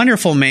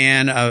 Wonderful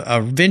man,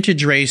 a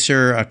vintage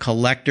racer, a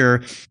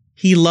collector.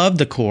 He loved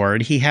the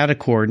Cord. He had a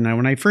Cord, and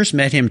when I first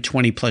met him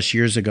 20 plus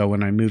years ago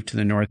when I moved to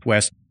the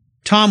Northwest,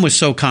 Tom was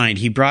so kind.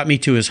 He brought me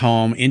to his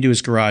home, into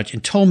his garage,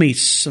 and told me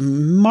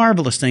some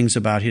marvelous things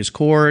about his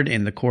Cord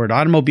and the Cord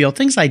automobile,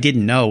 things I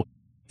didn't know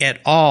at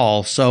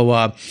all.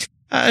 So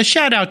a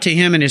shout out to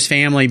him and his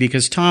family,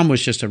 because Tom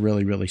was just a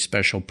really, really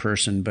special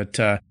person. But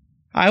I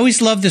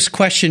always love this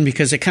question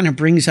because it kind of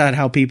brings out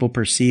how people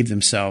perceive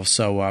themselves.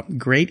 So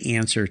great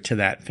answer to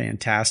that.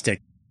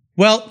 Fantastic.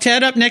 Well,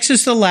 Ted, up next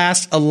is the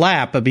last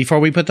lap. But before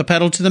we put the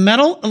pedal to the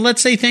metal,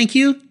 let's say thank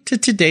you to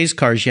today's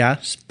Cars Yeah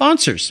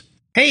sponsors.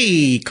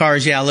 Hey,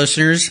 Cars Yeah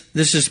listeners,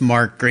 this is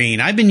Mark Green.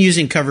 I've been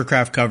using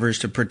Covercraft covers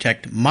to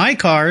protect my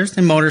cars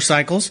and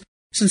motorcycles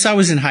since I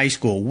was in high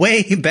school,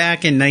 way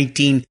back in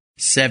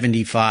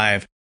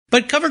 1975.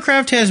 But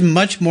Covercraft has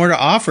much more to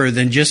offer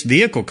than just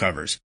vehicle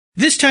covers.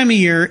 This time of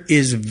year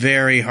is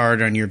very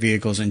hard on your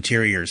vehicle's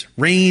interiors.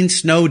 Rain,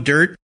 snow,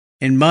 dirt,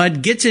 and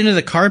mud gets into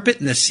the carpet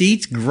and the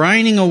seats,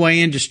 grinding away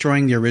and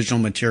destroying the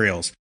original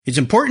materials. It's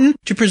important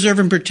to preserve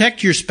and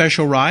protect your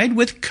special ride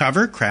with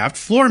Covercraft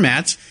floor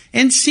mats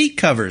and seat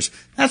covers.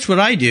 That's what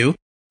I do.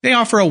 They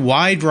offer a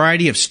wide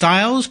variety of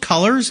styles,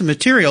 colors, and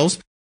materials,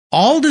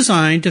 all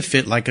designed to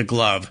fit like a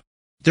glove.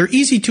 They're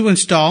easy to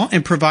install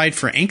and provide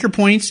for anchor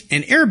points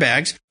and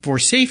airbags for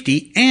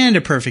safety and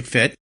a perfect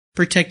fit.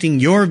 Protecting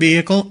your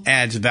vehicle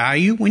adds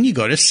value when you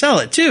go to sell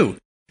it too.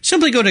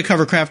 Simply go to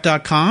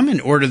covercraft.com and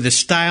order the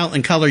style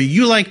and color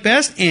you like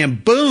best,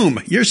 and boom,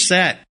 you're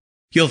set.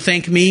 You'll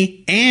thank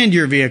me, and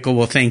your vehicle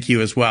will thank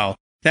you as well.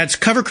 That's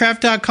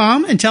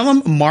covercraft.com, and tell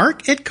them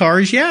Mark at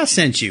Cars Yeah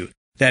sent you.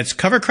 That's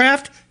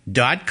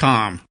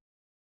covercraft.com.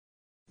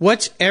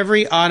 What's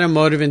every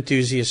automotive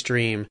enthusiast's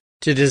dream?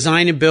 To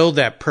design and build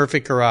that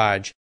perfect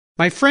garage.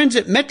 My friends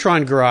at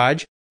Metron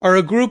Garage are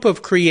a group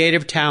of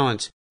creative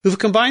talents who've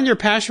combined their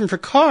passion for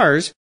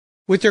cars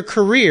with their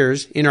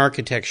careers in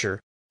architecture.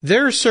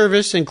 Their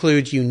service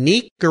includes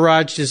unique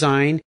garage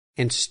design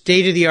and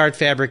state-of-the-art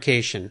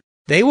fabrication.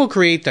 They will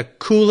create the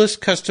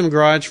coolest custom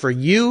garage for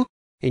you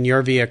and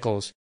your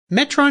vehicles.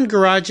 Metron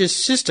Garage's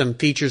system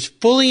features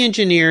fully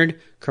engineered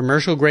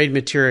commercial-grade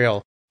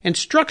material and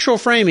structural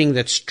framing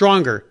that's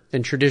stronger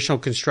than traditional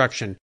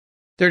construction.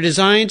 Their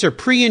designs are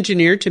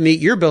pre-engineered to meet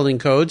your building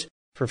codes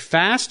for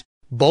fast,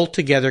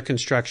 bolt-together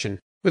construction.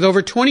 With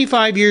over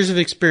 25 years of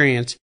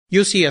experience,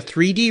 you'll see a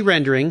 3D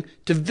rendering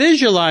to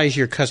visualize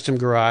your custom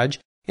garage,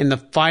 and the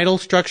final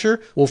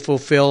structure will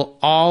fulfill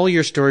all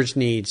your storage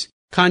needs.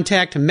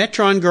 Contact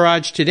Metron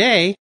Garage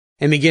today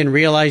and begin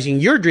realizing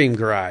your dream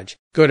garage.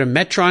 Go to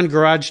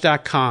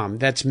metrongarage.com.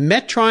 That's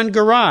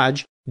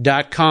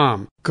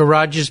metrongarage.com.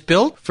 Garage is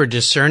built for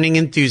discerning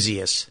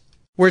enthusiasts.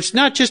 Where it's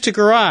not just a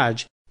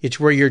garage,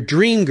 it's where your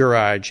dream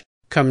garage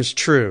comes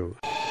true.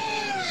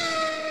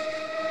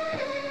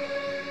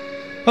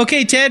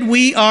 Okay, Ted,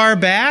 we are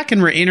back,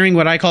 and we're entering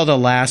what I call the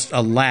last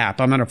lap.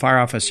 I'm going to fire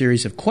off a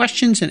series of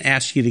questions and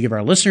ask you to give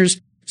our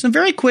listeners some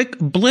very quick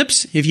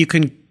blips, if you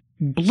can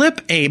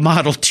blip a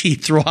Model T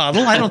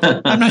throttle.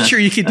 I'm not sure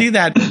you could do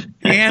that.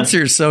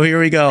 Answers. So here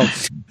we go.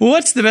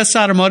 What's the best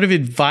automotive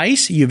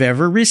advice you've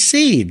ever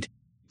received?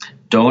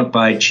 Don't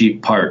buy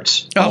cheap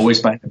parts.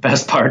 Always buy the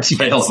best parts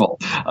available.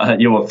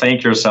 You will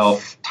thank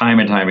yourself time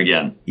and time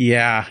again.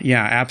 Yeah,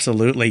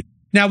 absolutely.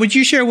 Now, would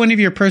you share one of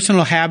your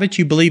personal habits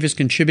you believe has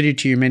contributed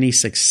to your many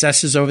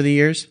successes over the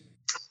years?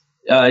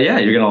 Yeah,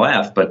 you're going to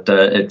laugh, but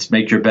it's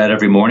make your bed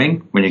every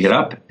morning when you get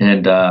up.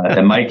 And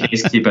in my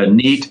case, keep a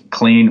neat,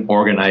 clean,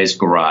 organized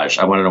garage.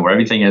 I want to know where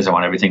everything is. I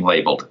want everything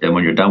labeled. And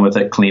when you're done with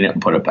it, clean it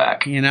and put it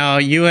back.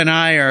 You and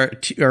I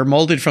are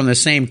molded from the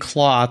same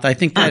cloth. I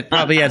think that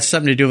probably had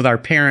something to do with our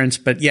parents.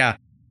 But yeah,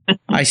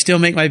 I still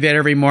make my bed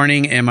every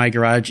morning, and my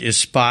garage is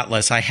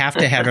spotless. I have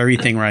to have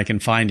everything where I can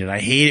find it. I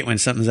hate it when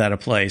something's out of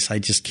place. I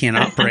just can't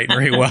operate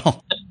very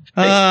well.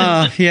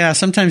 Yeah,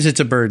 sometimes it's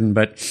a burden,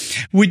 but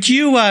would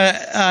you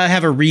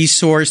have a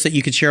resource that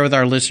you could share with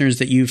our listeners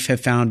that you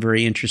have found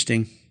very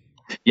interesting?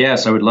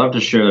 Yes, I would love to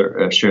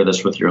share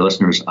this with your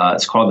listeners.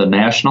 It's called the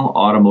National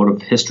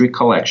Automotive History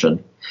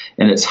Collection,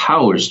 and it's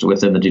housed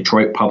within the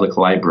Detroit Public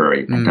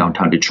Library in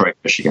downtown Detroit,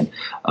 Michigan.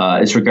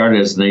 It's regarded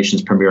as the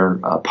nation's premier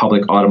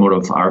public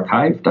automotive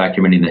archive,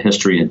 documenting the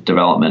history and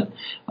development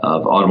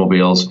of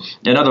automobiles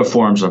and other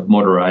forms of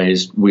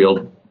motorized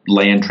wheeled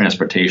land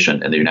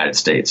transportation in the United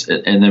States.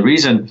 And the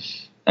reason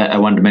I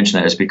wanted to mention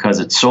that is because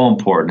it's so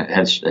important. It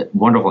has a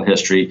wonderful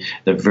history.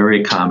 They're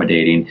very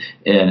accommodating.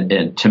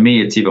 And to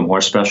me, it's even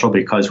more special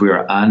because we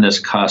are on this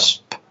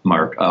cusp,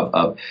 Mark,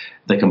 of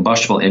the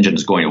combustible engine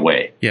is going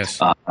away. Yes.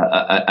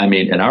 I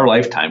mean, in our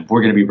lifetime,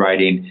 we're going to be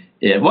riding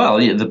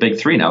the big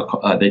three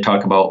now, they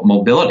talk about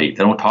mobility.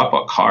 They don't talk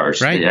about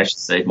cars. Right. They actually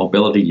say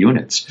mobility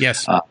units.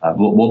 Yes.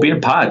 We'll be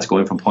in pods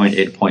going from point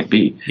A to point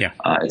B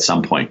at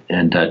some point.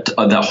 And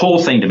the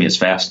whole thing to me is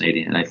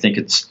fascinating. And I think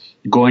it's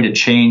going to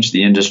change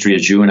the industry,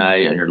 as you and I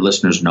and your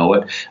listeners know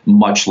it,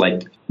 much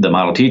like the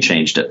Model T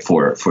changed it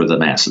for the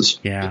masses.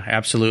 Yeah,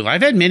 absolutely.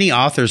 I've had many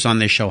authors on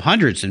this show,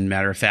 hundreds, as a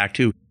matter of fact,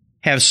 who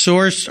have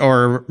sourced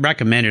or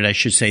recommended, I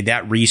should say,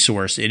 that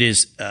resource. It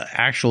is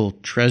actual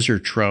treasure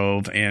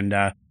trove. And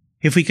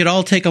if we could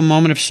all take a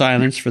moment of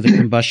silence for the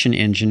combustion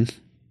engine.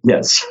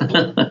 Yes.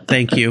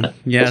 Thank you.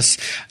 Yes.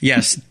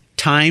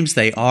 Times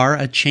they are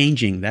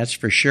a-changing, that's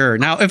for sure.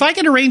 Now, if I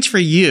could arrange for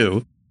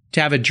you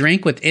to have a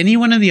drink with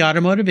anyone in the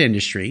automotive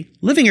industry,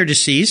 living or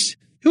deceased,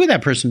 who would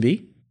that person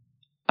be?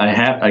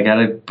 I got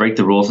to break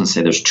the rules and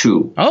say there's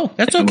two. Oh,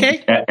 that's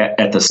okay.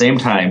 At the same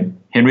time,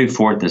 Henry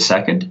Ford II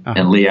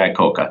and Lee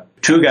Iacocca.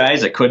 Two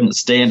guys that couldn't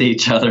stand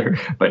each other,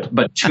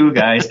 but two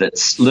guys that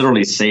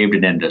literally saved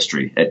an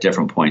industry at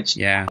different points.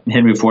 Yeah.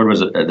 Henry Ford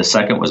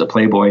II was a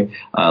playboy.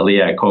 Lee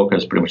Iacocca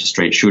is pretty much a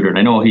straight shooter. And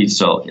I know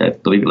I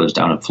believe he lives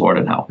down in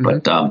Florida now.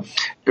 Mm-hmm.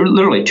 But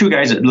literally two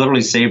guys that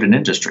literally saved an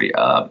industry.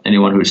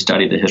 Anyone who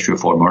studied the history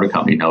of Ford Motor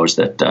Company knows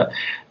that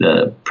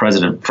the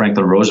President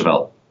Franklin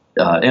Roosevelt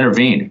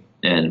intervened.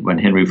 And when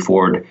Henry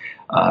Ford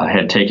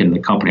had taken the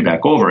company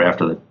back over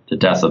after the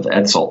death of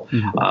Edsel,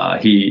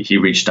 he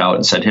reached out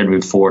and said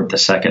Henry Ford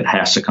II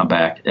has to come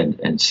back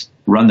and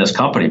run this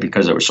company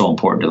because it was so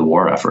important to the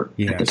war effort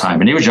at the time.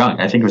 And he was young.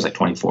 I think he was like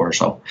 24 or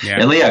so. Yeah.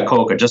 And Lee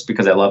Iacocca, just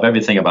because I love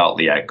everything about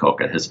Lee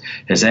Iacocca,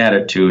 his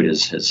attitude,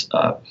 his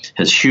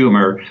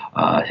humor,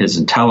 his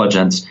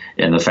intelligence,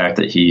 and the fact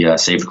that he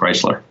saved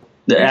Chrysler.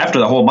 After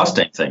the whole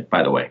Mustang thing,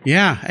 by the way.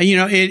 Yeah. You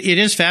know, it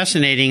is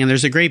fascinating. And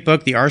there's a great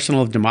book, The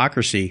Arsenal of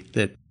Democracy.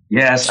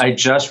 Yes, I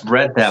just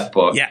read that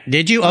book. Yeah.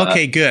 Did you?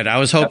 Okay, good. I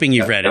was hoping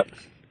you've read it.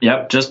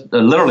 Yep. Just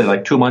literally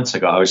like 2 months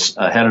ago, I was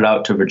headed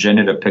out to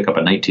Virginia to pick up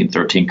a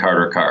 1913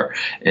 Carter car.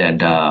 And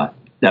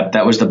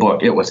that was the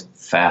book. It was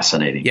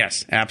fascinating.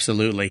 Yes,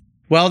 absolutely.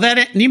 Well,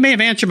 you may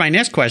have answered my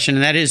next question,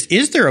 and that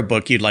is there a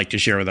book you'd like to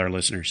share with our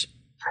listeners?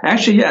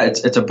 Actually, yeah,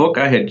 it's a book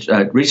I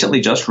had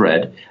recently just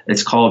read.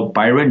 It's called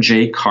Byron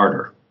J.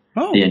 Carter,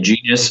 the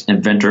ingenious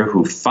inventor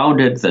who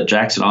founded the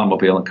Jackson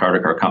Automobile and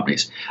Carter Car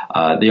Companies.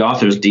 The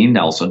author is Dean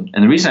Nelson.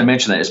 And the reason I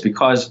mention that is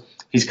because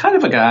he's kind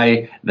of a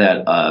guy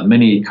that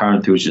many car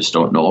enthusiasts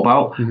don't know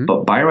about. Mm-hmm.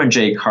 But Byron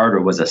J. Carter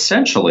was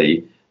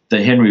essentially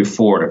the Henry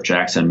Ford of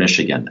Jackson,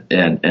 Michigan.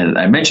 And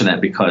I mention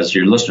that because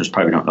your listeners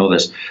probably don't know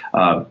this.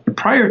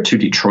 Prior to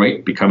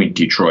Detroit becoming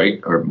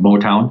Detroit or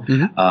Motown,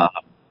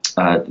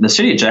 the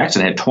city of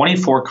Jackson had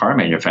 24 car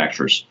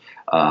manufacturers,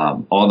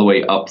 all the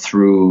way up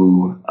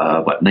through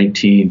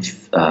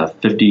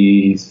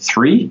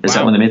 1953? Is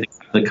that when they made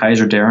the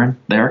Kaiser Darren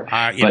there?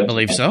 I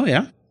believe so.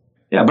 Yeah.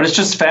 Yeah, but it's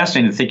just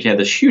fascinating to think you had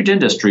this huge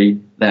industry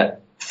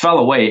that fell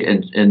away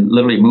and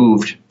literally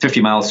moved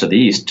 50 miles to the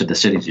east to the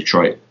city of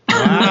Detroit.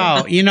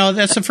 Wow. You know,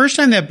 that's the first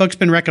time that book's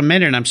been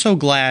recommended, and I'm so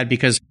glad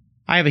because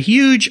I have a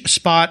huge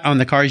spot on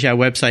the Cars Yeah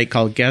website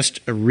called Guest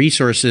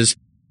Resources.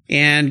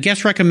 And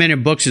guest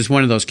recommended books is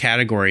one of those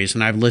categories.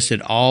 And I've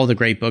listed all the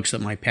great books that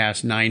my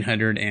past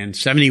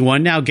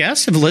 971 now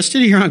guests have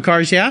listed here on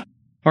Cars Yeah,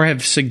 or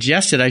have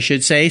suggested, I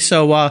should say.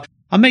 So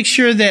I'll make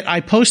sure that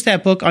I post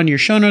that book on your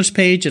show notes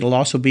page. It'll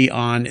also be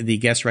on the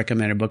guest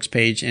recommended books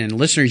page. And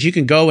listeners, you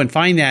can go and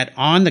find that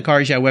on the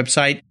Cars Yeah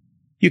website.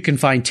 You can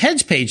find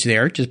Ted's page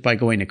there just by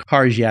going to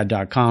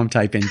carsyeah.com,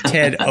 type in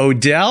Ted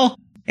Odell,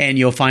 and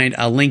you'll find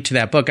a link to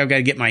that book. I've got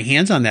to get my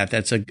hands on that.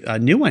 That's a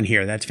new one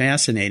here. That's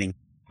fascinating.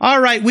 All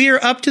right, we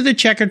are up to the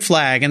checkered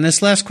flag, and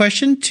this last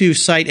question, to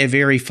cite a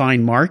very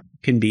fine mark,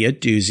 can be a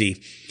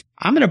doozy.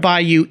 I'm going to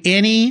buy you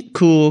any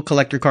cool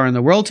collector car in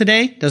the world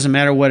today. Doesn't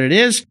matter what it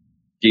is.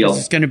 Deal.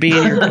 It's going to be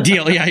in your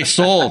deal. Yeah,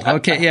 sold.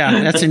 Okay,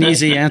 yeah, that's an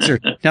easy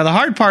answer. Now, the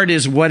hard part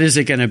is, what is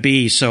it going to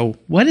be? So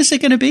what is it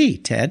going to be,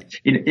 Ted?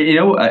 You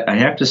know, I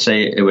have to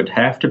say it would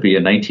have to be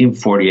a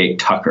 1948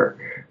 Tucker.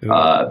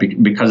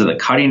 Because of the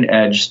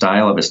cutting-edge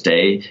style of its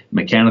day,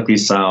 mechanically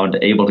sound,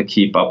 able to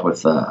keep up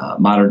with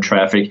modern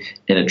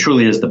traffic, and it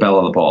truly is the belle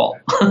of the ball.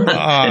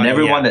 And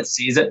everyone that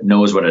sees it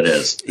knows what it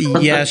is.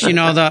 Yes, you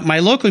know, my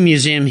local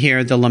museum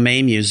here, the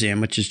LeMay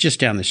Museum, which is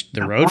just down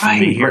the road from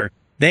me here,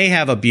 They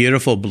have a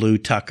beautiful blue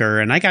Tucker,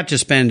 and I got to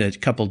spend a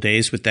couple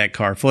days with that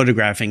car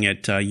photographing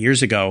it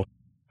years ago.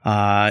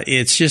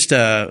 It's just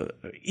a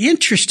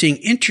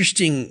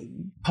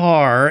interesting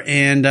car.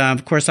 And,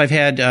 of course, I've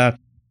had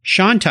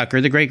Sean Tucker,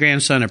 the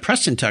great-grandson of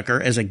Preston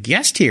Tucker, as a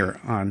guest here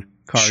on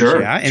Cars.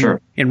 Sure, yeah.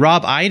 sure. And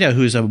Rob Ida,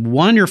 who's a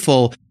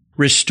wonderful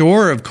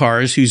restorer of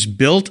cars, who's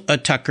built a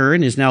Tucker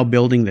and is now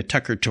building the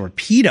Tucker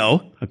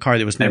Torpedo, a car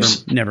that was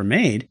never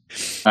made.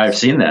 I've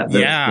seen that.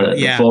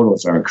 The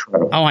photos are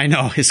incredible. Oh, I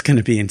know. It's going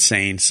to be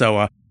insane.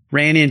 So,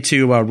 ran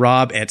into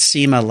Rob at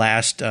SEMA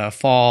last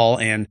fall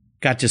and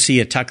got to see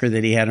a Tucker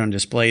that he had on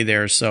display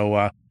there.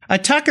 So, a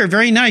Tucker,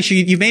 very nice.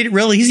 You made it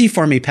real easy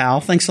for me, pal.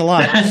 Thanks a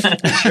lot.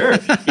 Sure.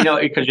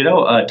 Because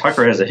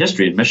Tucker has a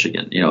history in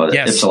Michigan,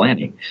 Yes.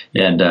 Ypsilanti.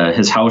 And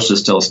his house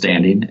is still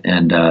standing.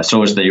 And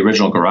so is the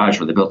original garage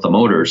where they built the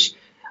motors.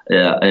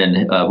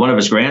 And one of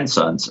his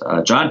grandsons,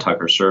 John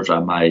Tucker, serves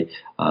on my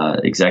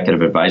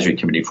executive advisory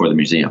committee for the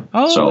museum.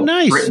 Oh, so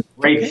nice.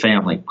 Great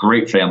family.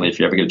 If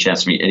you ever get a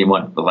chance to meet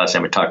anyone the last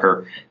time with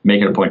Tucker,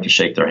 make it a point to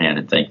shake their hand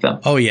and thank them.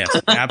 Oh, yes,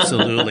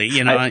 absolutely.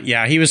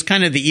 He was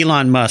kind of the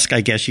Elon Musk,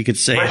 I guess you could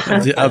say,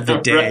 of the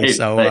day. Right.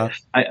 So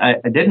I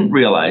didn't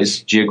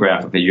realize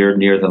geographically you're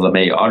near the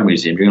LeMay Auto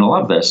Museum. You're going to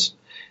love this,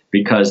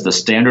 because the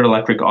standard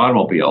electric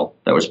automobile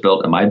that was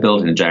built in my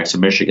building in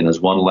Jackson, Michigan, is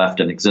one left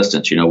in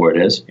existence. You know where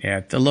it is?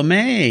 At the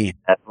LeMay.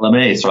 At the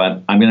LeMay. So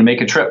I'm going to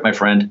make a trip, my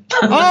friend.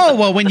 Oh,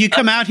 well, when you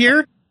come out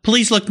here,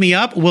 please look me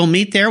up. We'll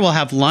meet there. We'll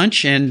have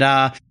lunch. And,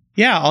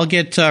 I'll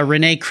get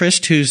Renee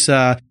Christ, who's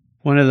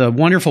one of the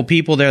wonderful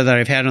people there that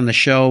I've had on the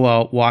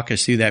show, walk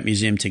us through that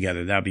museum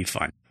together. That'll be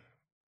fun.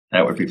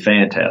 That would be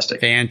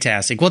fantastic.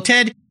 Fantastic. Well,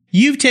 Ted,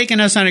 you've taken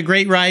us on a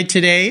great ride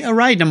today, a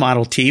ride in a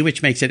Model T,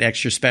 which makes it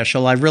extra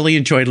special. I've really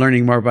enjoyed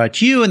learning more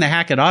about you and the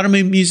Hackett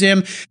Automotive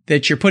Museum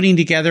that you're putting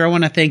together. I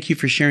want to thank you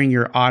for sharing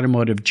your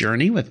automotive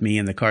journey with me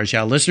and the Cars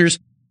Yeah listeners.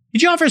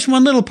 Could you offer us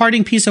one little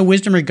parting piece of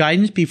wisdom or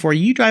guidance before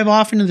you drive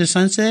off into the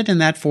sunset in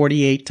that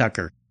 48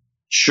 Tucker?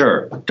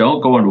 Sure.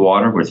 Don't go in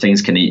water where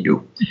things can eat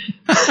you.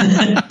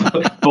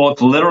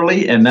 Both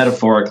literally and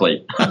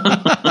metaphorically.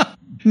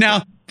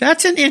 Now,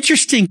 that's an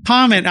interesting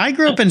comment. I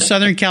grew up in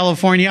Southern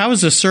California. I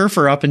was a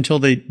surfer up until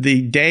the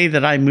day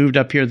that I moved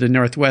up here to the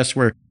Northwest,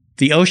 where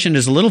the ocean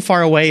is a little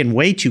far away and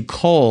way too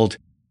cold.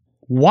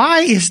 Why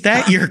is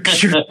that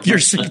you're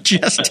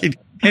suggesting?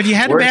 Have you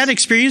had a bad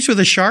experience with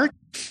a shark?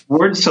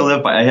 Words to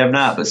live by. I have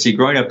not. But see,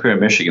 growing up here in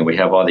Michigan, we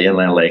have all the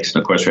inland lakes.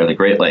 And, of course, we have the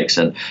Great Lakes.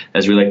 And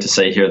as we like to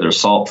say here, they're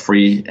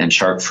salt-free and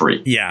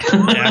shark-free. Yeah,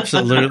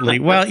 absolutely.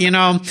 Well,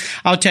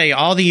 I'll tell you,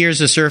 all the years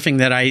of surfing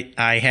that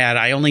I had,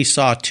 I only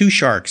saw 2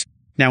 sharks.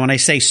 Now, when I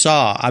say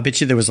saw, I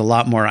bet you there was a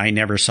lot more I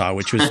never saw,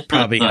 which was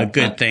probably a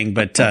good thing.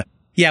 But,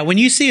 when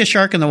you see a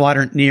shark in the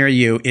water near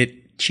you, it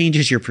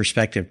changes your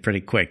perspective pretty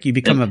quick. You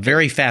become a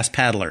very fast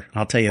paddler.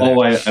 I'll tell you that.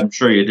 Oh, I'm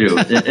sure you do.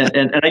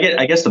 and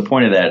I guess the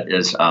point of that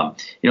is,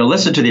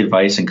 listen to the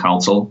advice and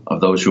counsel of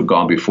those who've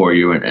gone before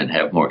you and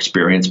have more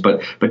experience.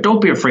 But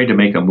don't be afraid to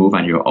make a move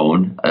on your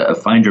own.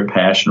 Find your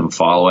passion and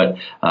follow it.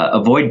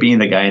 Avoid being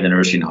the guy in the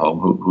nursing home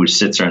who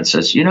sits there and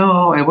says,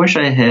 I wish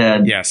I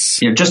had. Yes.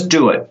 Just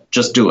do it.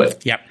 Just do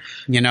it. Yep.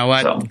 You know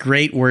what? So.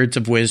 Great words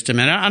of wisdom.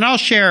 And I'll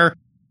share.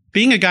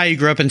 Being a guy who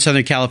grew up in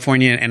Southern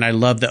California and I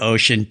love the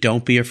ocean,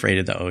 don't be afraid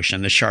of the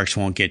ocean. The sharks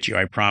won't get you,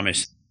 I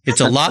promise. It's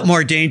a lot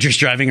more dangerous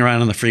driving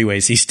around on the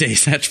freeways these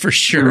days, that's for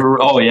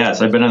sure. Oh,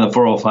 yes. I've been on the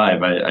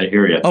 405. I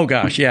hear you. Oh,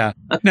 gosh, yeah.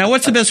 Now,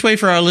 what's the best way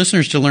for our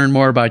listeners to learn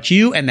more about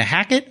you and the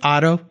Hackett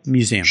Auto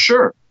Museum?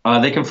 Sure.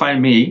 They can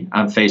find me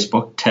on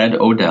Facebook, Ted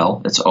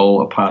Odell. It's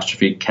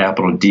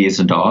O''D as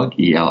in dog,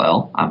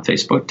 E-L-L on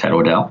Facebook, Ted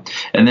Odell.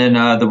 And then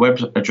the web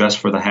address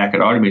for the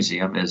Hackett Auto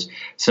Museum is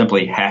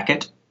simply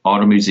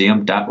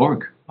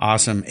HackettAutomuseum.org.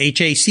 Awesome.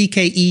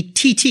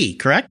 Hackett,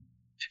 correct?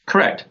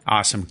 Correct.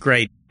 Awesome.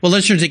 Great. Well,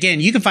 listeners,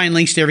 again, you can find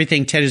links to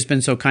everything Ted has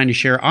been so kind to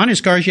share on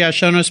his Cars Yeah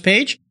show notes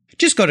page.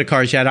 Just go to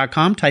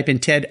carsyeah.com, type in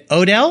Ted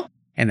Odell,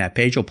 and that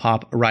page will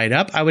pop right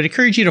up. I would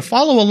encourage you to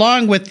follow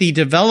along with the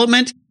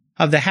development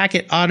of the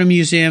Hackett Auto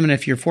Museum. And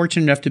if you're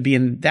fortunate enough to be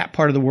in that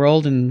part of the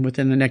world and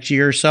within the next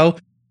year or so,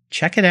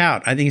 check it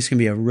out. I think it's going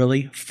to be a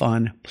really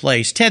fun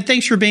place. Ted,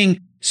 thanks for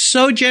being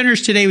so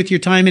generous today with your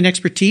time and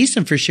expertise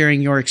and for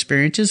sharing your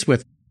experiences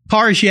with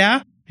Cars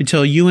Yeah.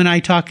 Until you and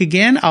I talk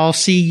again, I'll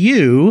see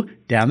you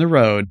down the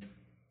road.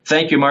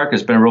 Thank you, Mark.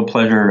 It's been a real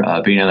pleasure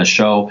being on the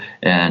show,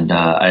 and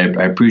I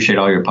appreciate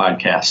all your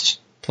podcasts.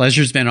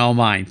 Pleasure's been all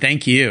mine.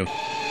 Thank you.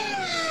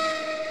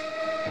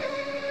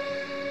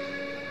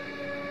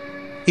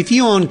 If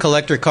you own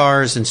collector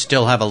cars and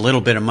still have a little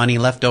bit of money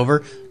left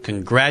over,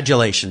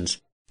 congratulations.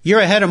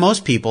 You're ahead of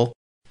most people.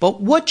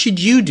 But what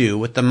should you do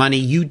with the money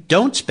you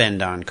don't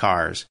spend on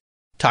cars?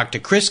 Talk to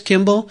Chris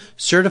Kimball,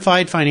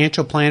 Certified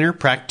Financial Planner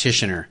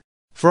Practitioner.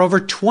 For over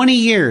 20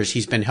 years,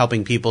 he's been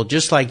helping people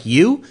just like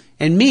you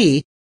and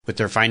me with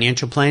their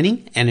financial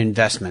planning and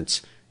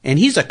investments. And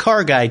he's a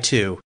car guy,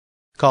 too.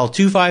 Call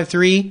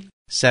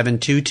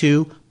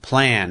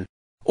 253-722-PLAN.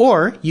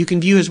 Or you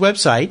can view his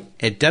website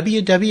at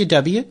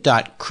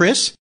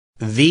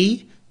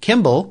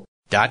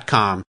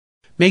www.chrisvkimball.com.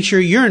 Make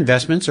sure your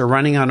investments are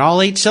running on all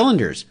 8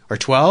 cylinders, or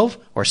 12,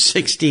 or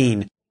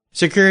 16.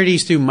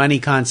 Securities through Money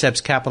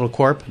Concepts Capital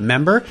Corp.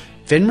 Member,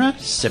 FINRA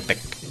SIPC.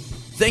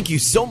 Thank you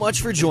so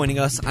much for joining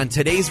us on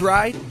today's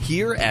ride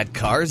here at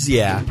Cars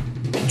Yeah.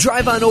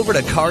 Drive on over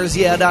to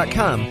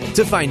carsyeah.com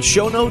to find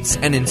show notes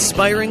and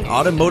inspiring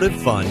automotive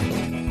fun.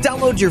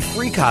 Download your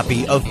free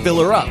copy of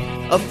Filler Up,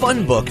 a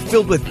fun book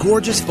filled with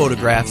gorgeous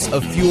photographs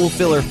of fuel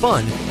filler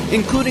fun,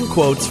 including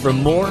quotes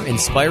from more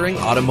inspiring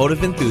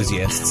automotive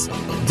enthusiasts.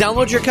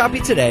 Download your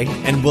copy today,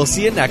 and we'll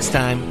see you next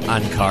time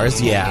on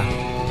Cars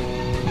Yeah.